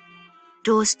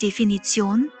 DOS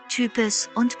Definition, Types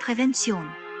und Prävention.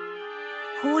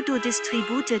 How do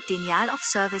distributed denial of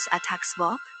service attacks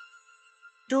work?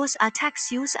 Those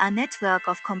attacks use a network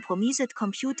of compromised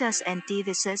computers and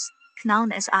devices,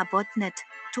 known as a botnet,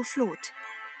 to float.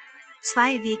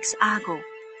 2 weeks ago.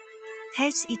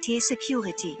 Health IT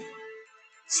security.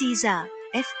 CISA,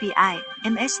 FBI,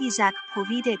 MSISAC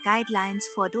provide guidelines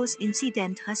for those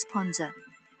incident response.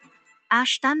 A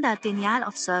standard denial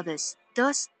of service,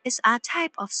 DOS, is a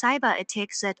type of cyber attack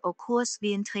that occurs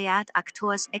when threat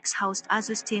actors exhaust a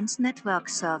system's network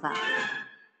server.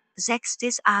 6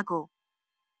 ago.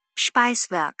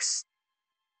 Spiceworks.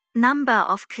 Number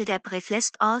of CLDAP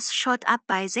reflectors shot up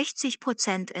by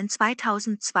 60% in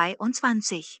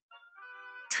 2022.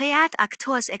 Threat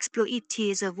actors exploit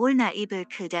these vulnerable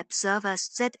CLDAP servers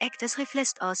that act as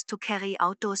reflectors to carry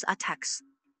out those attacks.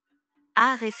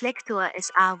 A reflector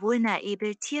is a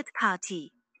vulnerable third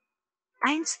party.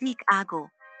 1 week ago.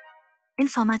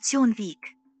 Information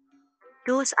week.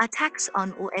 Those attacks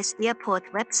on US airport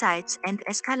websites and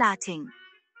escalating.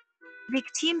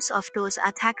 Victims of those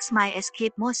attacks may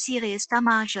escape more serious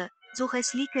damage, such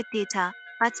as leaked data,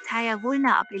 but their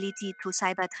vulnerability to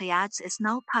cyber threats is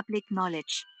now public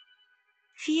knowledge.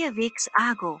 4 weeks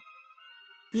ago.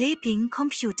 Bleeping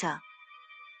computer.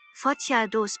 Fotja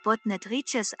DOS botnet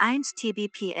reaches 1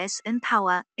 Tbps in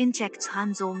power, injects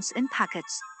ransoms in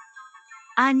packets.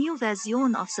 A new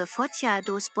version of the Fotja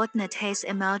DOS botnet has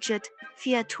emerged,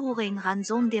 featuring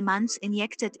ransom demands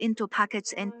injected into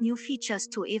packets and new features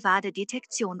to evade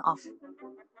detection of.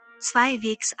 2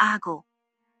 weeks ago.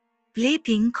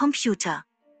 Bleeping computer.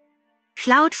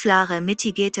 Cloudflare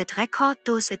mitigated record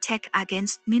DOS attack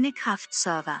against Minecraft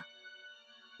server.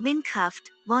 Minecraft,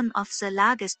 one of the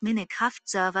largest Minecraft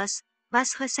servers,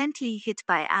 was recently hit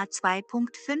by a 2.5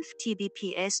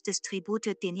 Tbps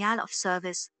distributed denial of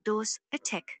service DOS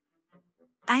attack.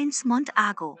 1 month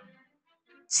ago.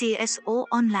 CSO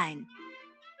Online.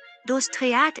 DOS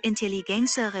Threat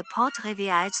Intelligence report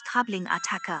reveals troubling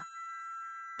attacker.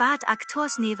 But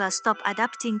actors never stop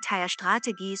adapting their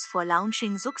strategies for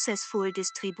launching successful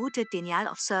distributed denial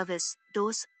of service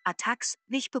DOS attacks,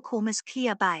 which becomes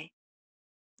clear by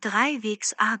 3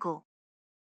 weeks ago.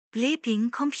 Bleeping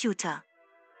computer.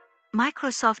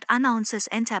 Microsoft announces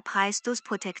enterprise DOS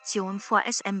protection for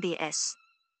SMBS.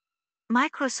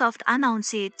 Microsoft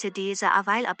announced today the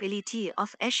availability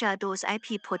of Azure DOS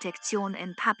IP protection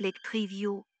in public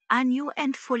preview, a new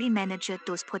and fully managed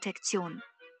DOS protection.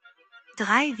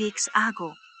 3 weeks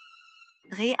ago.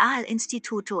 Real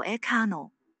Instituto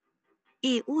Elcano.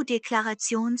 EU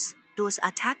Declarations, DOS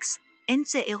attacks, and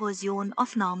the erosion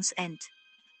of norms and.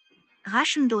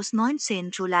 Russian DOS 19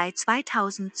 Juli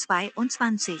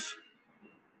 2022.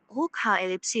 RUC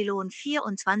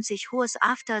HLY24 was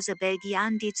after the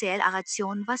Belgian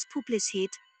declaration was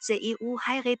published, the EU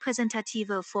High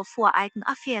Representative for Foreign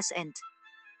Affairs and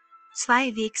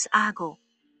 2 weeks ago.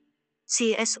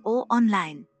 CSO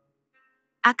Online.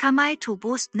 Akamai to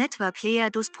boost network layer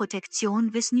DOS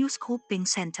protection with News Grouping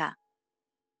Center.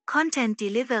 Content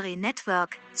Delivery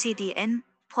Network, CDN,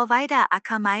 provider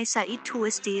Akamai said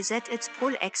Tuesday that its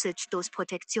full access DOS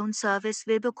protection service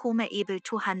will become able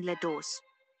to handle DOS.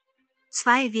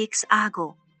 2 weeks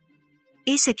ago.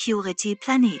 eSecurity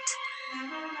Planet.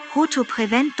 How to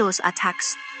prevent DOS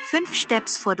attacks, 5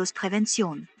 steps for DOS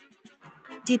prevention.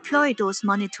 Deploy DOS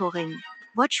monitoring,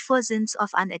 watch for signs of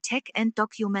an attack and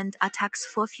document attacks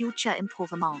for future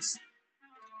improvements.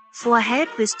 For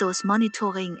help with DOS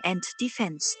monitoring and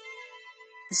defense.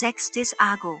 6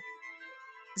 ago.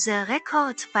 The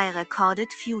record by Recorded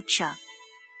Future.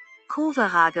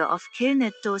 Coverage of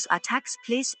Killnet DOS attacks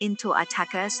plays into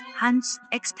attackers' hands,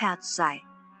 experts say.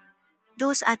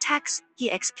 DOS attacks, he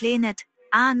explained,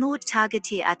 are not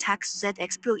targeted attacks that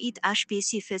exploit a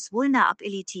specific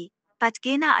vulnerability, but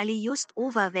generally used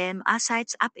overwhelm a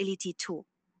site's ability to.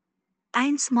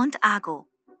 1 month ago.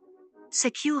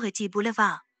 Security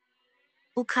Boulevard.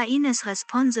 Ukraine's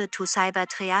response to cyber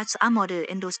threats a model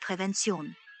in DOS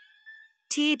prevention.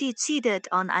 T decided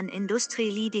on an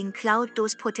industry-leading cloud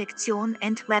DOS protection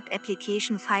and web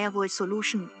application firewall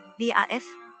solution, WAF,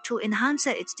 to enhance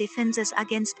its defenses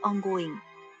against ongoing.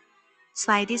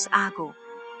 2 days ago.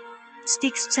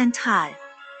 Styx Central.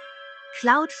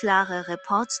 Cloudflare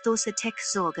reports DOS attack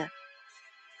Sorge.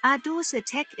 A DOS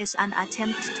attack is an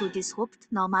attempt to disrupt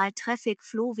normal traffic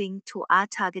flowing to a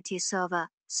targeted server,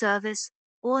 service,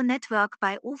 or network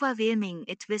by overwhelming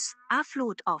it with a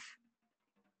flood of.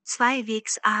 2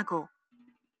 weeks ago.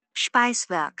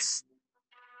 Spiceworks.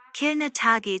 Killnet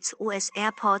targets US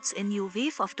airports in new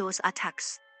wave of DOS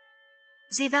attacks.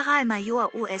 Several major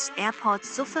US airports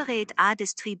suffered a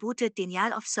distributed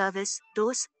denial of service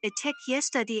DOS attack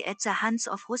yesterday at the hands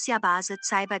of Russia-based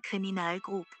cybercriminal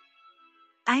group.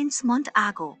 1 month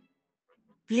ago.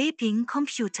 Bleeping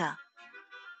Computer.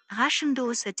 Russian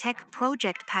DOS attack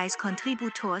project pays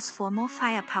contributors for more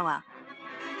firepower.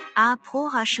 A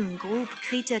pro-Russian group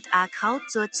created a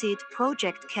crowdsourced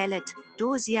project called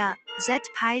DOSIA that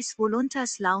pays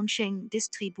volunteers launching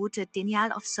distributed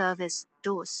denial of service,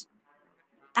 DOS.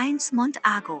 1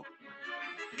 Montago.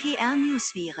 PR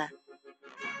Newsvire.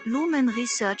 Lumen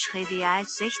Research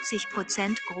reveals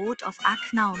 60% Growth of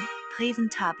Unknown,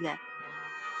 Preventable.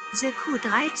 The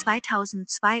Q3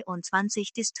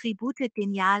 2022 Distributed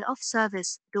Denial of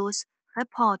Service, DOS,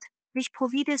 report, which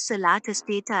provides the latest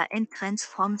data and trends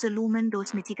from the Lumen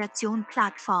DOS mitigation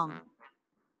platform.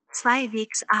 2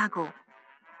 weeks ago.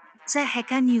 The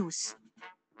Hacker News.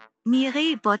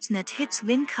 Mirai botnet hits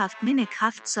Windkraft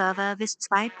Minecraft server with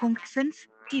 2.5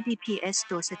 Gbps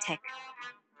DOS attack.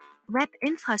 Web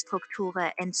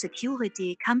Infrastructure and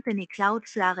Security company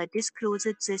Cloudflare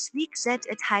disclosed this week that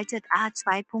it had a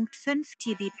 2.5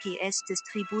 Gbps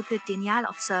distributed denial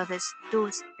of service,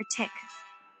 DOS, attack.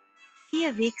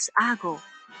 4 weeks ago.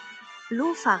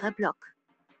 Lofare blog.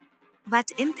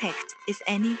 What impact, if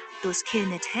any, does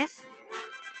Killnet have?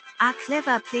 A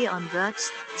clever play on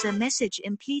words, the message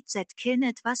implied that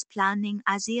Killnet was planning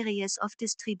a series of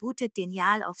distributed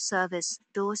denial of service,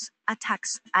 DOS,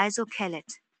 attacks, also called.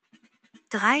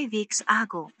 3 weeks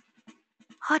ago.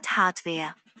 Hot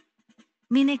hardware.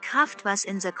 Minecraft was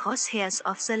in the crosshairs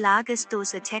of the largest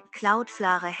DOS attack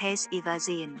Cloudflare has ever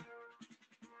seen.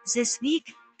 This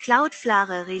week,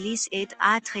 Cloudflare released a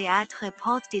triad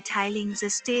report detailing the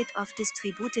state of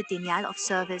distributed denial of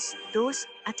service, DOS,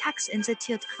 attacks in the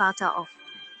third quarter of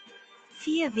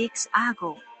 4 weeks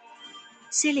ago.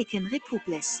 Silicon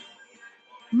Republic.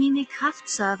 Minecraft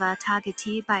server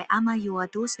targeted by a major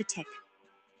DOS attack.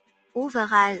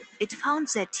 Overall, it found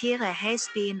that there has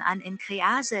been an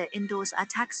increase in those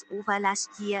attacks over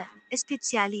last year,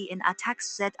 especially in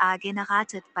attacks that are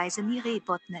generated by the Mirai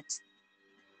botnet.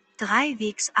 3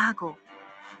 weeks ago.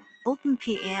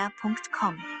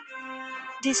 OpenPR.com.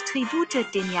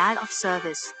 Distributed Denial of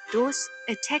Service, DOS,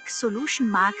 Attack Solution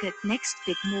Market Next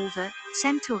Big Move,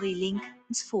 CenturyLink,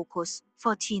 Focus,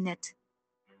 Fortinet.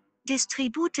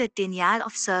 Distributed Denial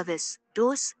of Service,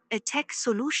 DOS, Attack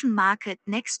Solution Market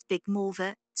Next Big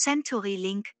Move,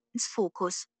 CenturyLink,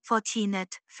 Focus,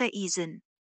 Fortinet, verwiesen.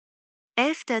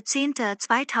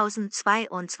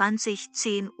 11.10.2022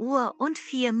 10 Uhr und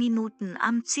 4 Minuten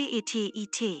am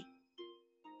CET/IT.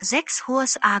 6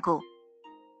 Hours ago.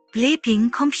 Bleeping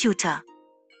Computer.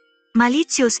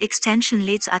 Malicious extension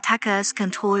lets attackers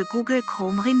control Google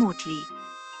Chrome remotely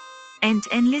and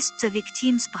enlist the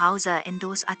victim's browser in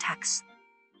those attacks.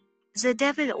 The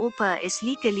developer is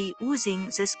legally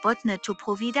using this botnet to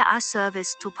provide a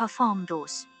service to perform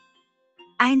those.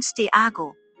 1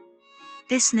 Ago.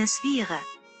 Business Vire.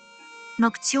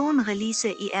 Noction release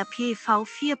ERP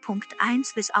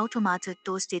v4.1 with automated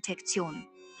DOS detection.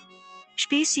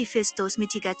 Specific DOS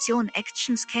mitigation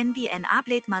actions can be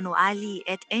enabled manually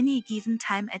at any given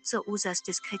time at the user's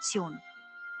discretion.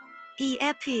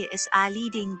 ERP is a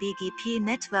leading BGP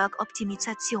network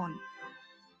optimization.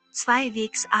 2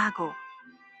 weeks ago.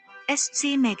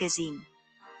 SC Magazine.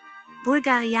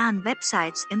 Bulgarian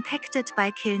websites impacted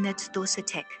by Killnet DOS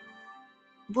attack.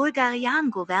 Bulgarian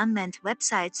government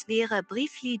websites were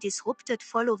briefly disrupted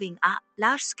following a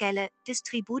large-scale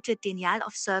distributed denial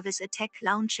of service attack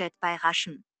launched by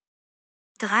Russian.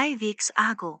 3 weeks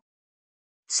ago.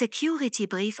 Security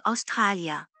Brief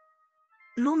Australia.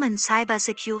 Lumen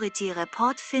Cybersecurity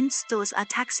Report finds DOS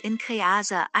attacks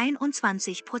increase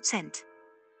 21%.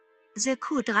 The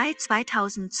Q3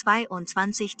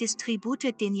 2022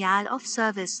 Distributed Denial of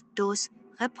Service, DOS,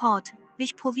 report,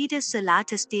 which provides the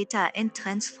latest data and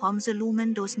trends from the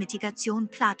Lumen DOS mitigation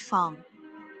platform.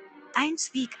 1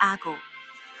 week ago.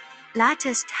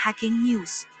 Latest hacking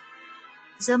news.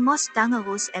 The most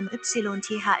dangerous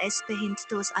MYTHS behind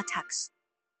DOS attacks.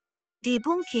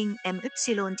 Debunking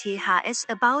MYTHS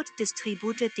about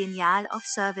distributed denial of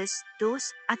service,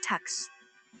 DOS, attacks.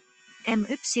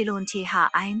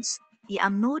 MYTH1, I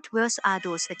am not worth a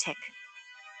DOS attack.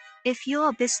 If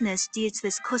your business deals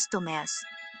with customers.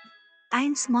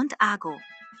 1 Montago.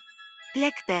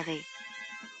 BlackBerry.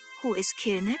 Who is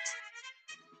Killnet?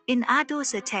 In a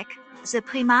DOS attack, the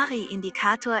primary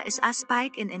indicator is a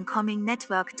spike in incoming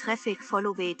network traffic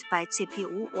followed by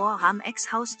CPU or RAM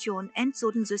exhaustion and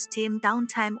sudden system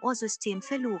downtime or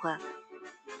Systemverluste.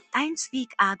 1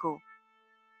 week ago.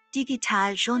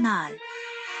 Digital Journal.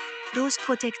 DOS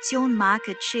Protektion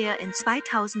Market Share in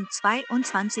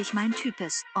 2022 mein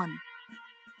Types, on.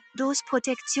 DOS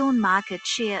Protektion Market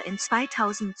Share in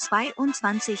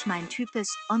 2022 mein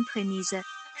Types, On-Premise,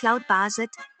 Cloud-Based,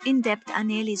 In-Depth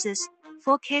Analysis,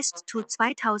 Forecast to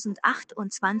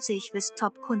 2028 with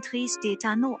top countries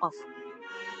data no off.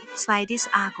 2 Dis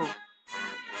Argo.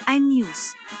 Ein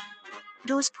News.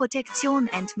 Dose Protection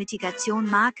and Mitigation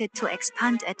Market to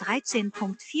expand at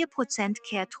 13.4%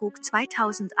 Care trug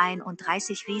 2031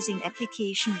 Rising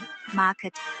Application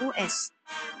Market US.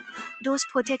 Dose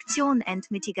Protection and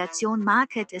Mitigation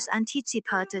Market is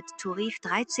anticipated to reach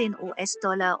 $13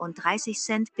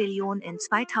 Billion in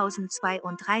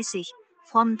 2032,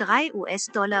 from $3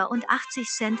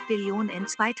 Billion in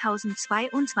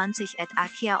 2022 at a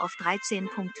care of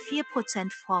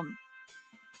 13.4% from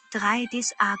 3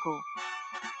 Dis Argo.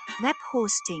 Web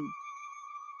hosting.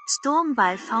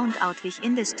 Stormwall found out which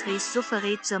industries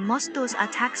suffered the most those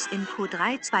attacks in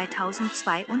Q3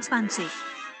 2022.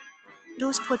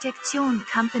 Those protection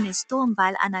company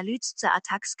Stormwall analyzed the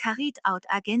attacks carried out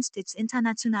against its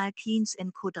international clients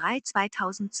in Q3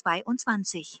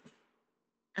 2022.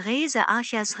 Rese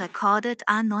Archers recorded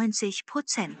a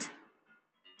 90%.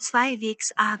 2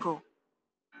 Weeks Argo.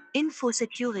 Info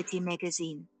Security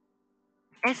Magazine.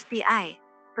 FBI.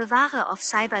 Bewahrer of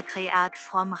cyber created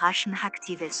from Russian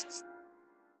activists.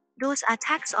 Those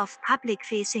attacks of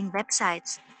public-facing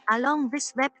websites, along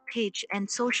with web page and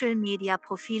social media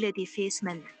profile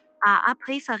defacement, are a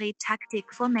preferred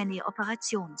tactic for many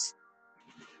operations.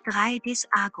 3 Dis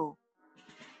Argo.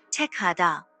 Tech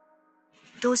Radar.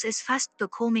 Those is fast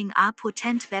becoming a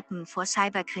potent weapon for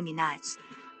cybercriminals.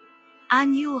 A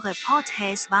new report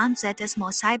has warned that as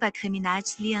more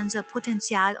cybercriminals learn the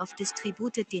potential of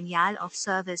distributed denial of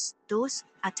service, those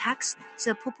attacks,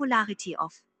 the popularity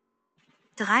of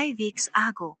 3 Weeks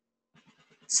Argo.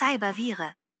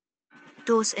 Cybervire.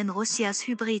 Those in Russia's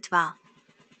hybrid war.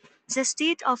 The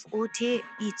state of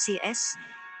OTICS.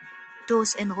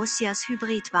 Those in Russia's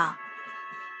hybrid war.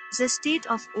 The state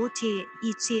of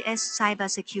OTICS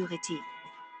cybersecurity.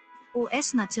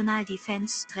 US National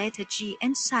Defense Strategy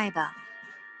and Cyber.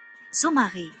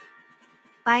 Summary.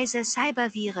 Bei the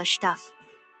Cybervire Staff.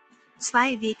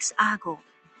 2 Weeks Argo.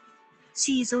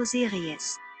 CISO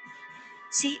Series.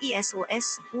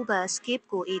 CISOS über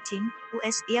Scapegoating,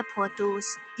 US Airport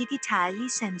DOS, Digital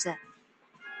Lizenz.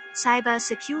 Cyber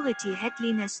Security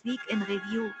Headlines Week in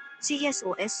Review,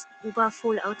 CISOS über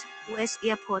Fallout, US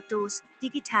Airport DOS,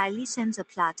 Digital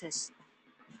Lizenzplates.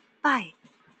 Bei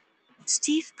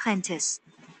Steve Prentice.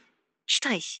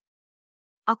 Strich.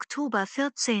 Oktober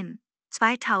 14,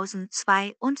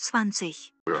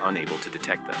 2022. We're unable to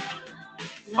detect them.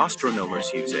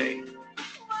 Astronomers use a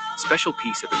special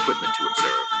piece of equipment to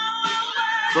observe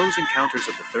close encounters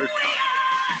of the third kind.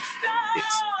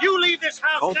 It's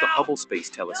called the Hubble Space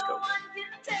Telescope.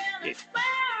 It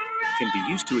can be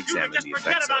used to examine the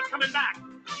effects of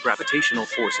gravitational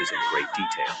forces in great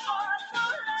detail.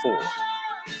 For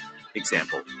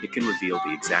example, it can reveal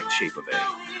the exact shape of a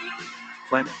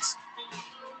planet's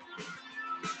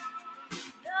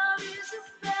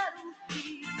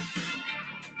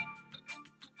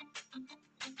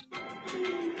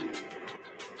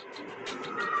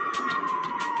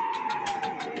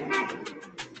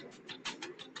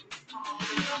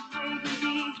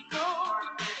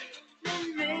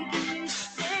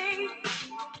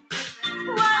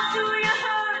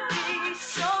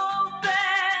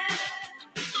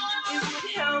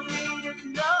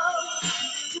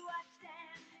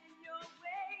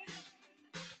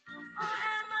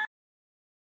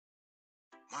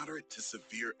moderate to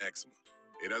severe eczema.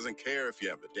 It doesn't care if you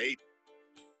have a date,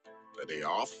 a day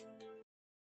off.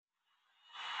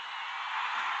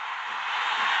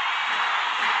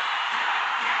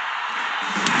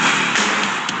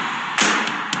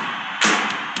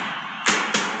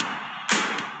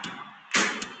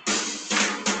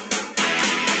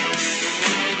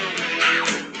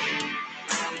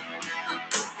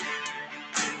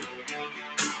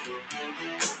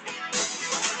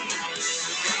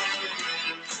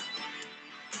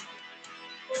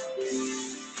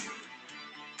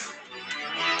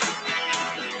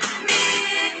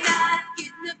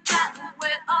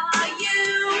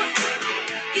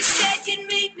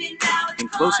 In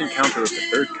Close Encounter of the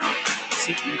Third Kind,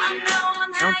 CE,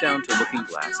 Countdown to Looking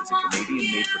Glass is a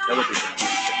Canadian made-for-television movie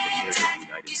that premiered in the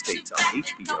United States on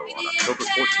HBO on October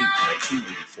 14,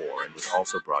 1984 and was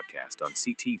also broadcast on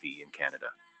CTV in Canada.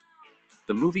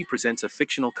 The movie presents a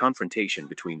fictional confrontation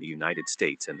between the United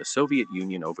States and the Soviet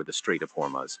Union over the Strait of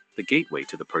Hormuz, the gateway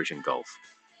to the Persian Gulf.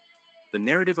 The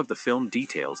narrative of the film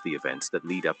details the events that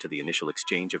lead up to the initial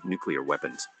exchange of nuclear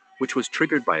weapons, which was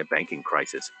triggered by a banking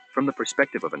crisis, from the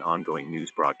perspective of an ongoing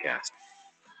news broadcast.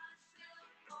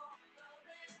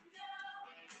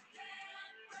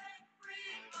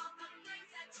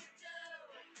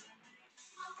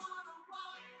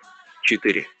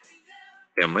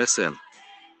 МСН.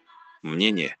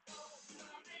 Мнение.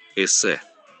 Эссе.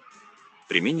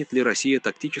 Применит ли Россия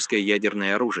тактическое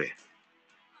ядерное оружие?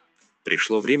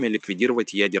 Пришло время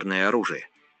ликвидировать ядерное оружие.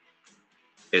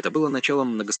 Это было началом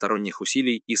многосторонних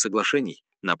усилий и соглашений,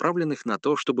 направленных на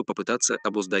то, чтобы попытаться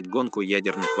обуздать гонку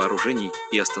ядерных вооружений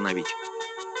и остановить.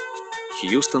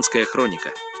 Хьюстонская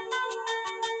хроника.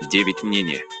 9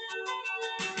 мнения.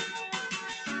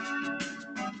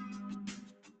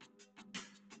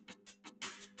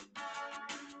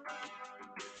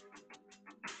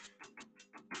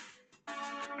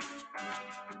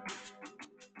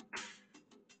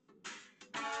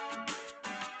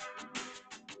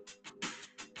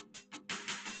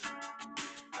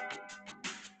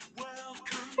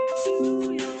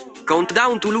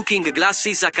 Countdown to Looking Glass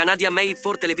is a Canadian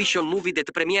made-for television movie that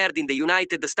premiered in the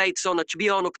United States on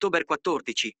HBO on October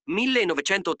 14,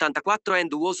 1984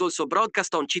 and was also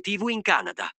broadcast on CTV in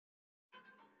Canada.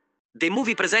 The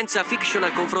movie presents a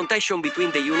fictional confrontation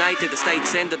between the United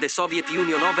States and the Soviet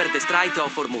Union over the Strait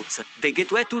of Hormuz, the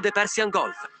gateway to the Persian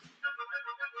Gulf.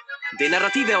 The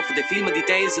narrative of the film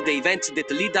details the events that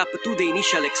lead up to the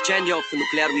initial exchange of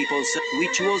nuclear weapons,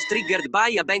 which was triggered by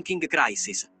a banking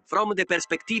crisis, from the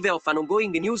perspective of an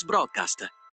ongoing news broadcast.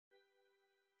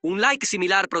 Unlike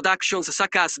similar productions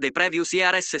such as the previous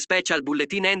year's Special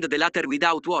Bulletin and the latter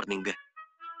Without Warning,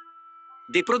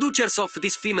 the producers of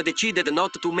this film decided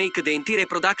not to make the entire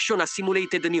production a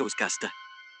simulated newscast,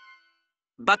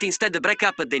 but instead break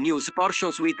up the news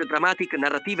portions with dramatic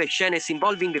narrative scenes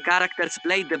involving characters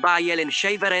played by Ellen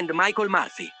Shaver and Michael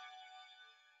Murphy.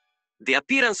 The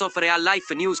appearance of real-life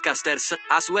newscasters,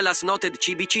 as well as noted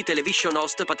CBC television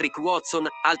host Patrick Watson,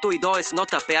 although he does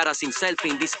not appear as himself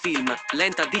in this film,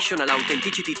 lent additional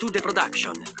authenticity to the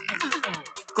production.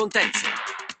 Contents.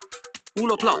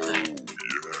 1 plot.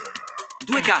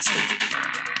 2 cast.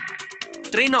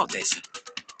 3 notes.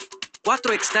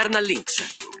 4 external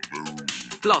links.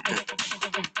 Plot.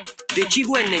 The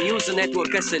CWN News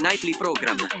Network's nightly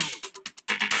program,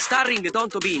 starring Don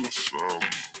Tobin,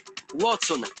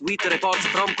 Watson, with reports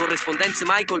from correspondents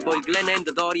Michael Boyle Glenn and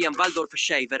Dorian Waldorf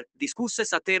Shaver,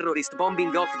 discusses a terrorist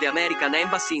bombing of the American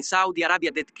embassy in Saudi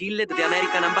Arabia that killed the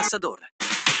American ambassador.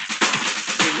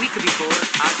 The week before,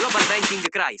 a global banking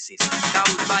crisis,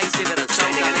 caused by several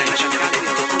Saudi American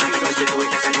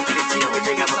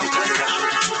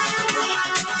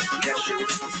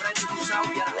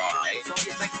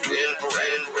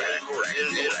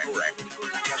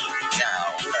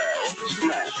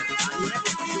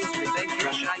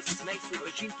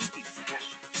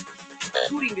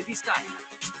during this time,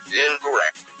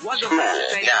 Waldorf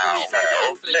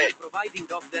spent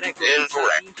providing off the record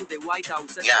insight into the White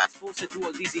House response to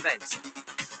all these events,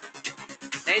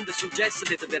 and suggests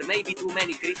that there may be too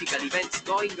many critical events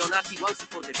going on at once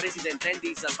for the president and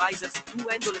his advisors to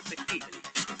handle effectively.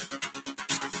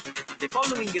 The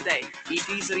following day, it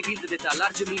is revealed that a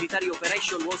large military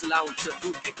operation was launched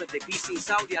to keep the peace in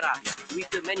Saudi Arabia,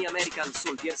 with many American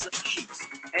soldiers, ships,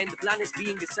 and planes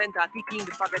being sent at King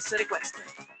Fahd's request.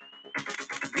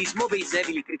 This move is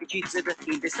heavily criticized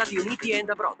in the Stati Uniti and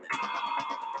abroad.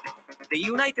 The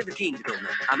United Kingdom,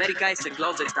 America's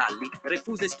closest ally,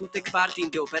 refuses to take part in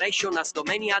the operation as do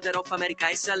many other of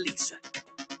America's allies.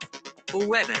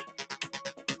 However,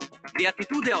 the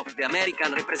attitude of the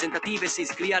American representatives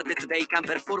is clear that they can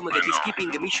perform the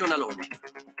peacekeeping mission alone,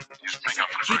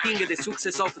 cheating the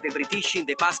success of the British in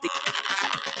the past.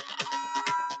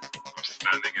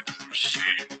 Standing at the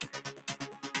machine.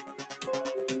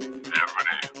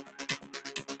 Everybody.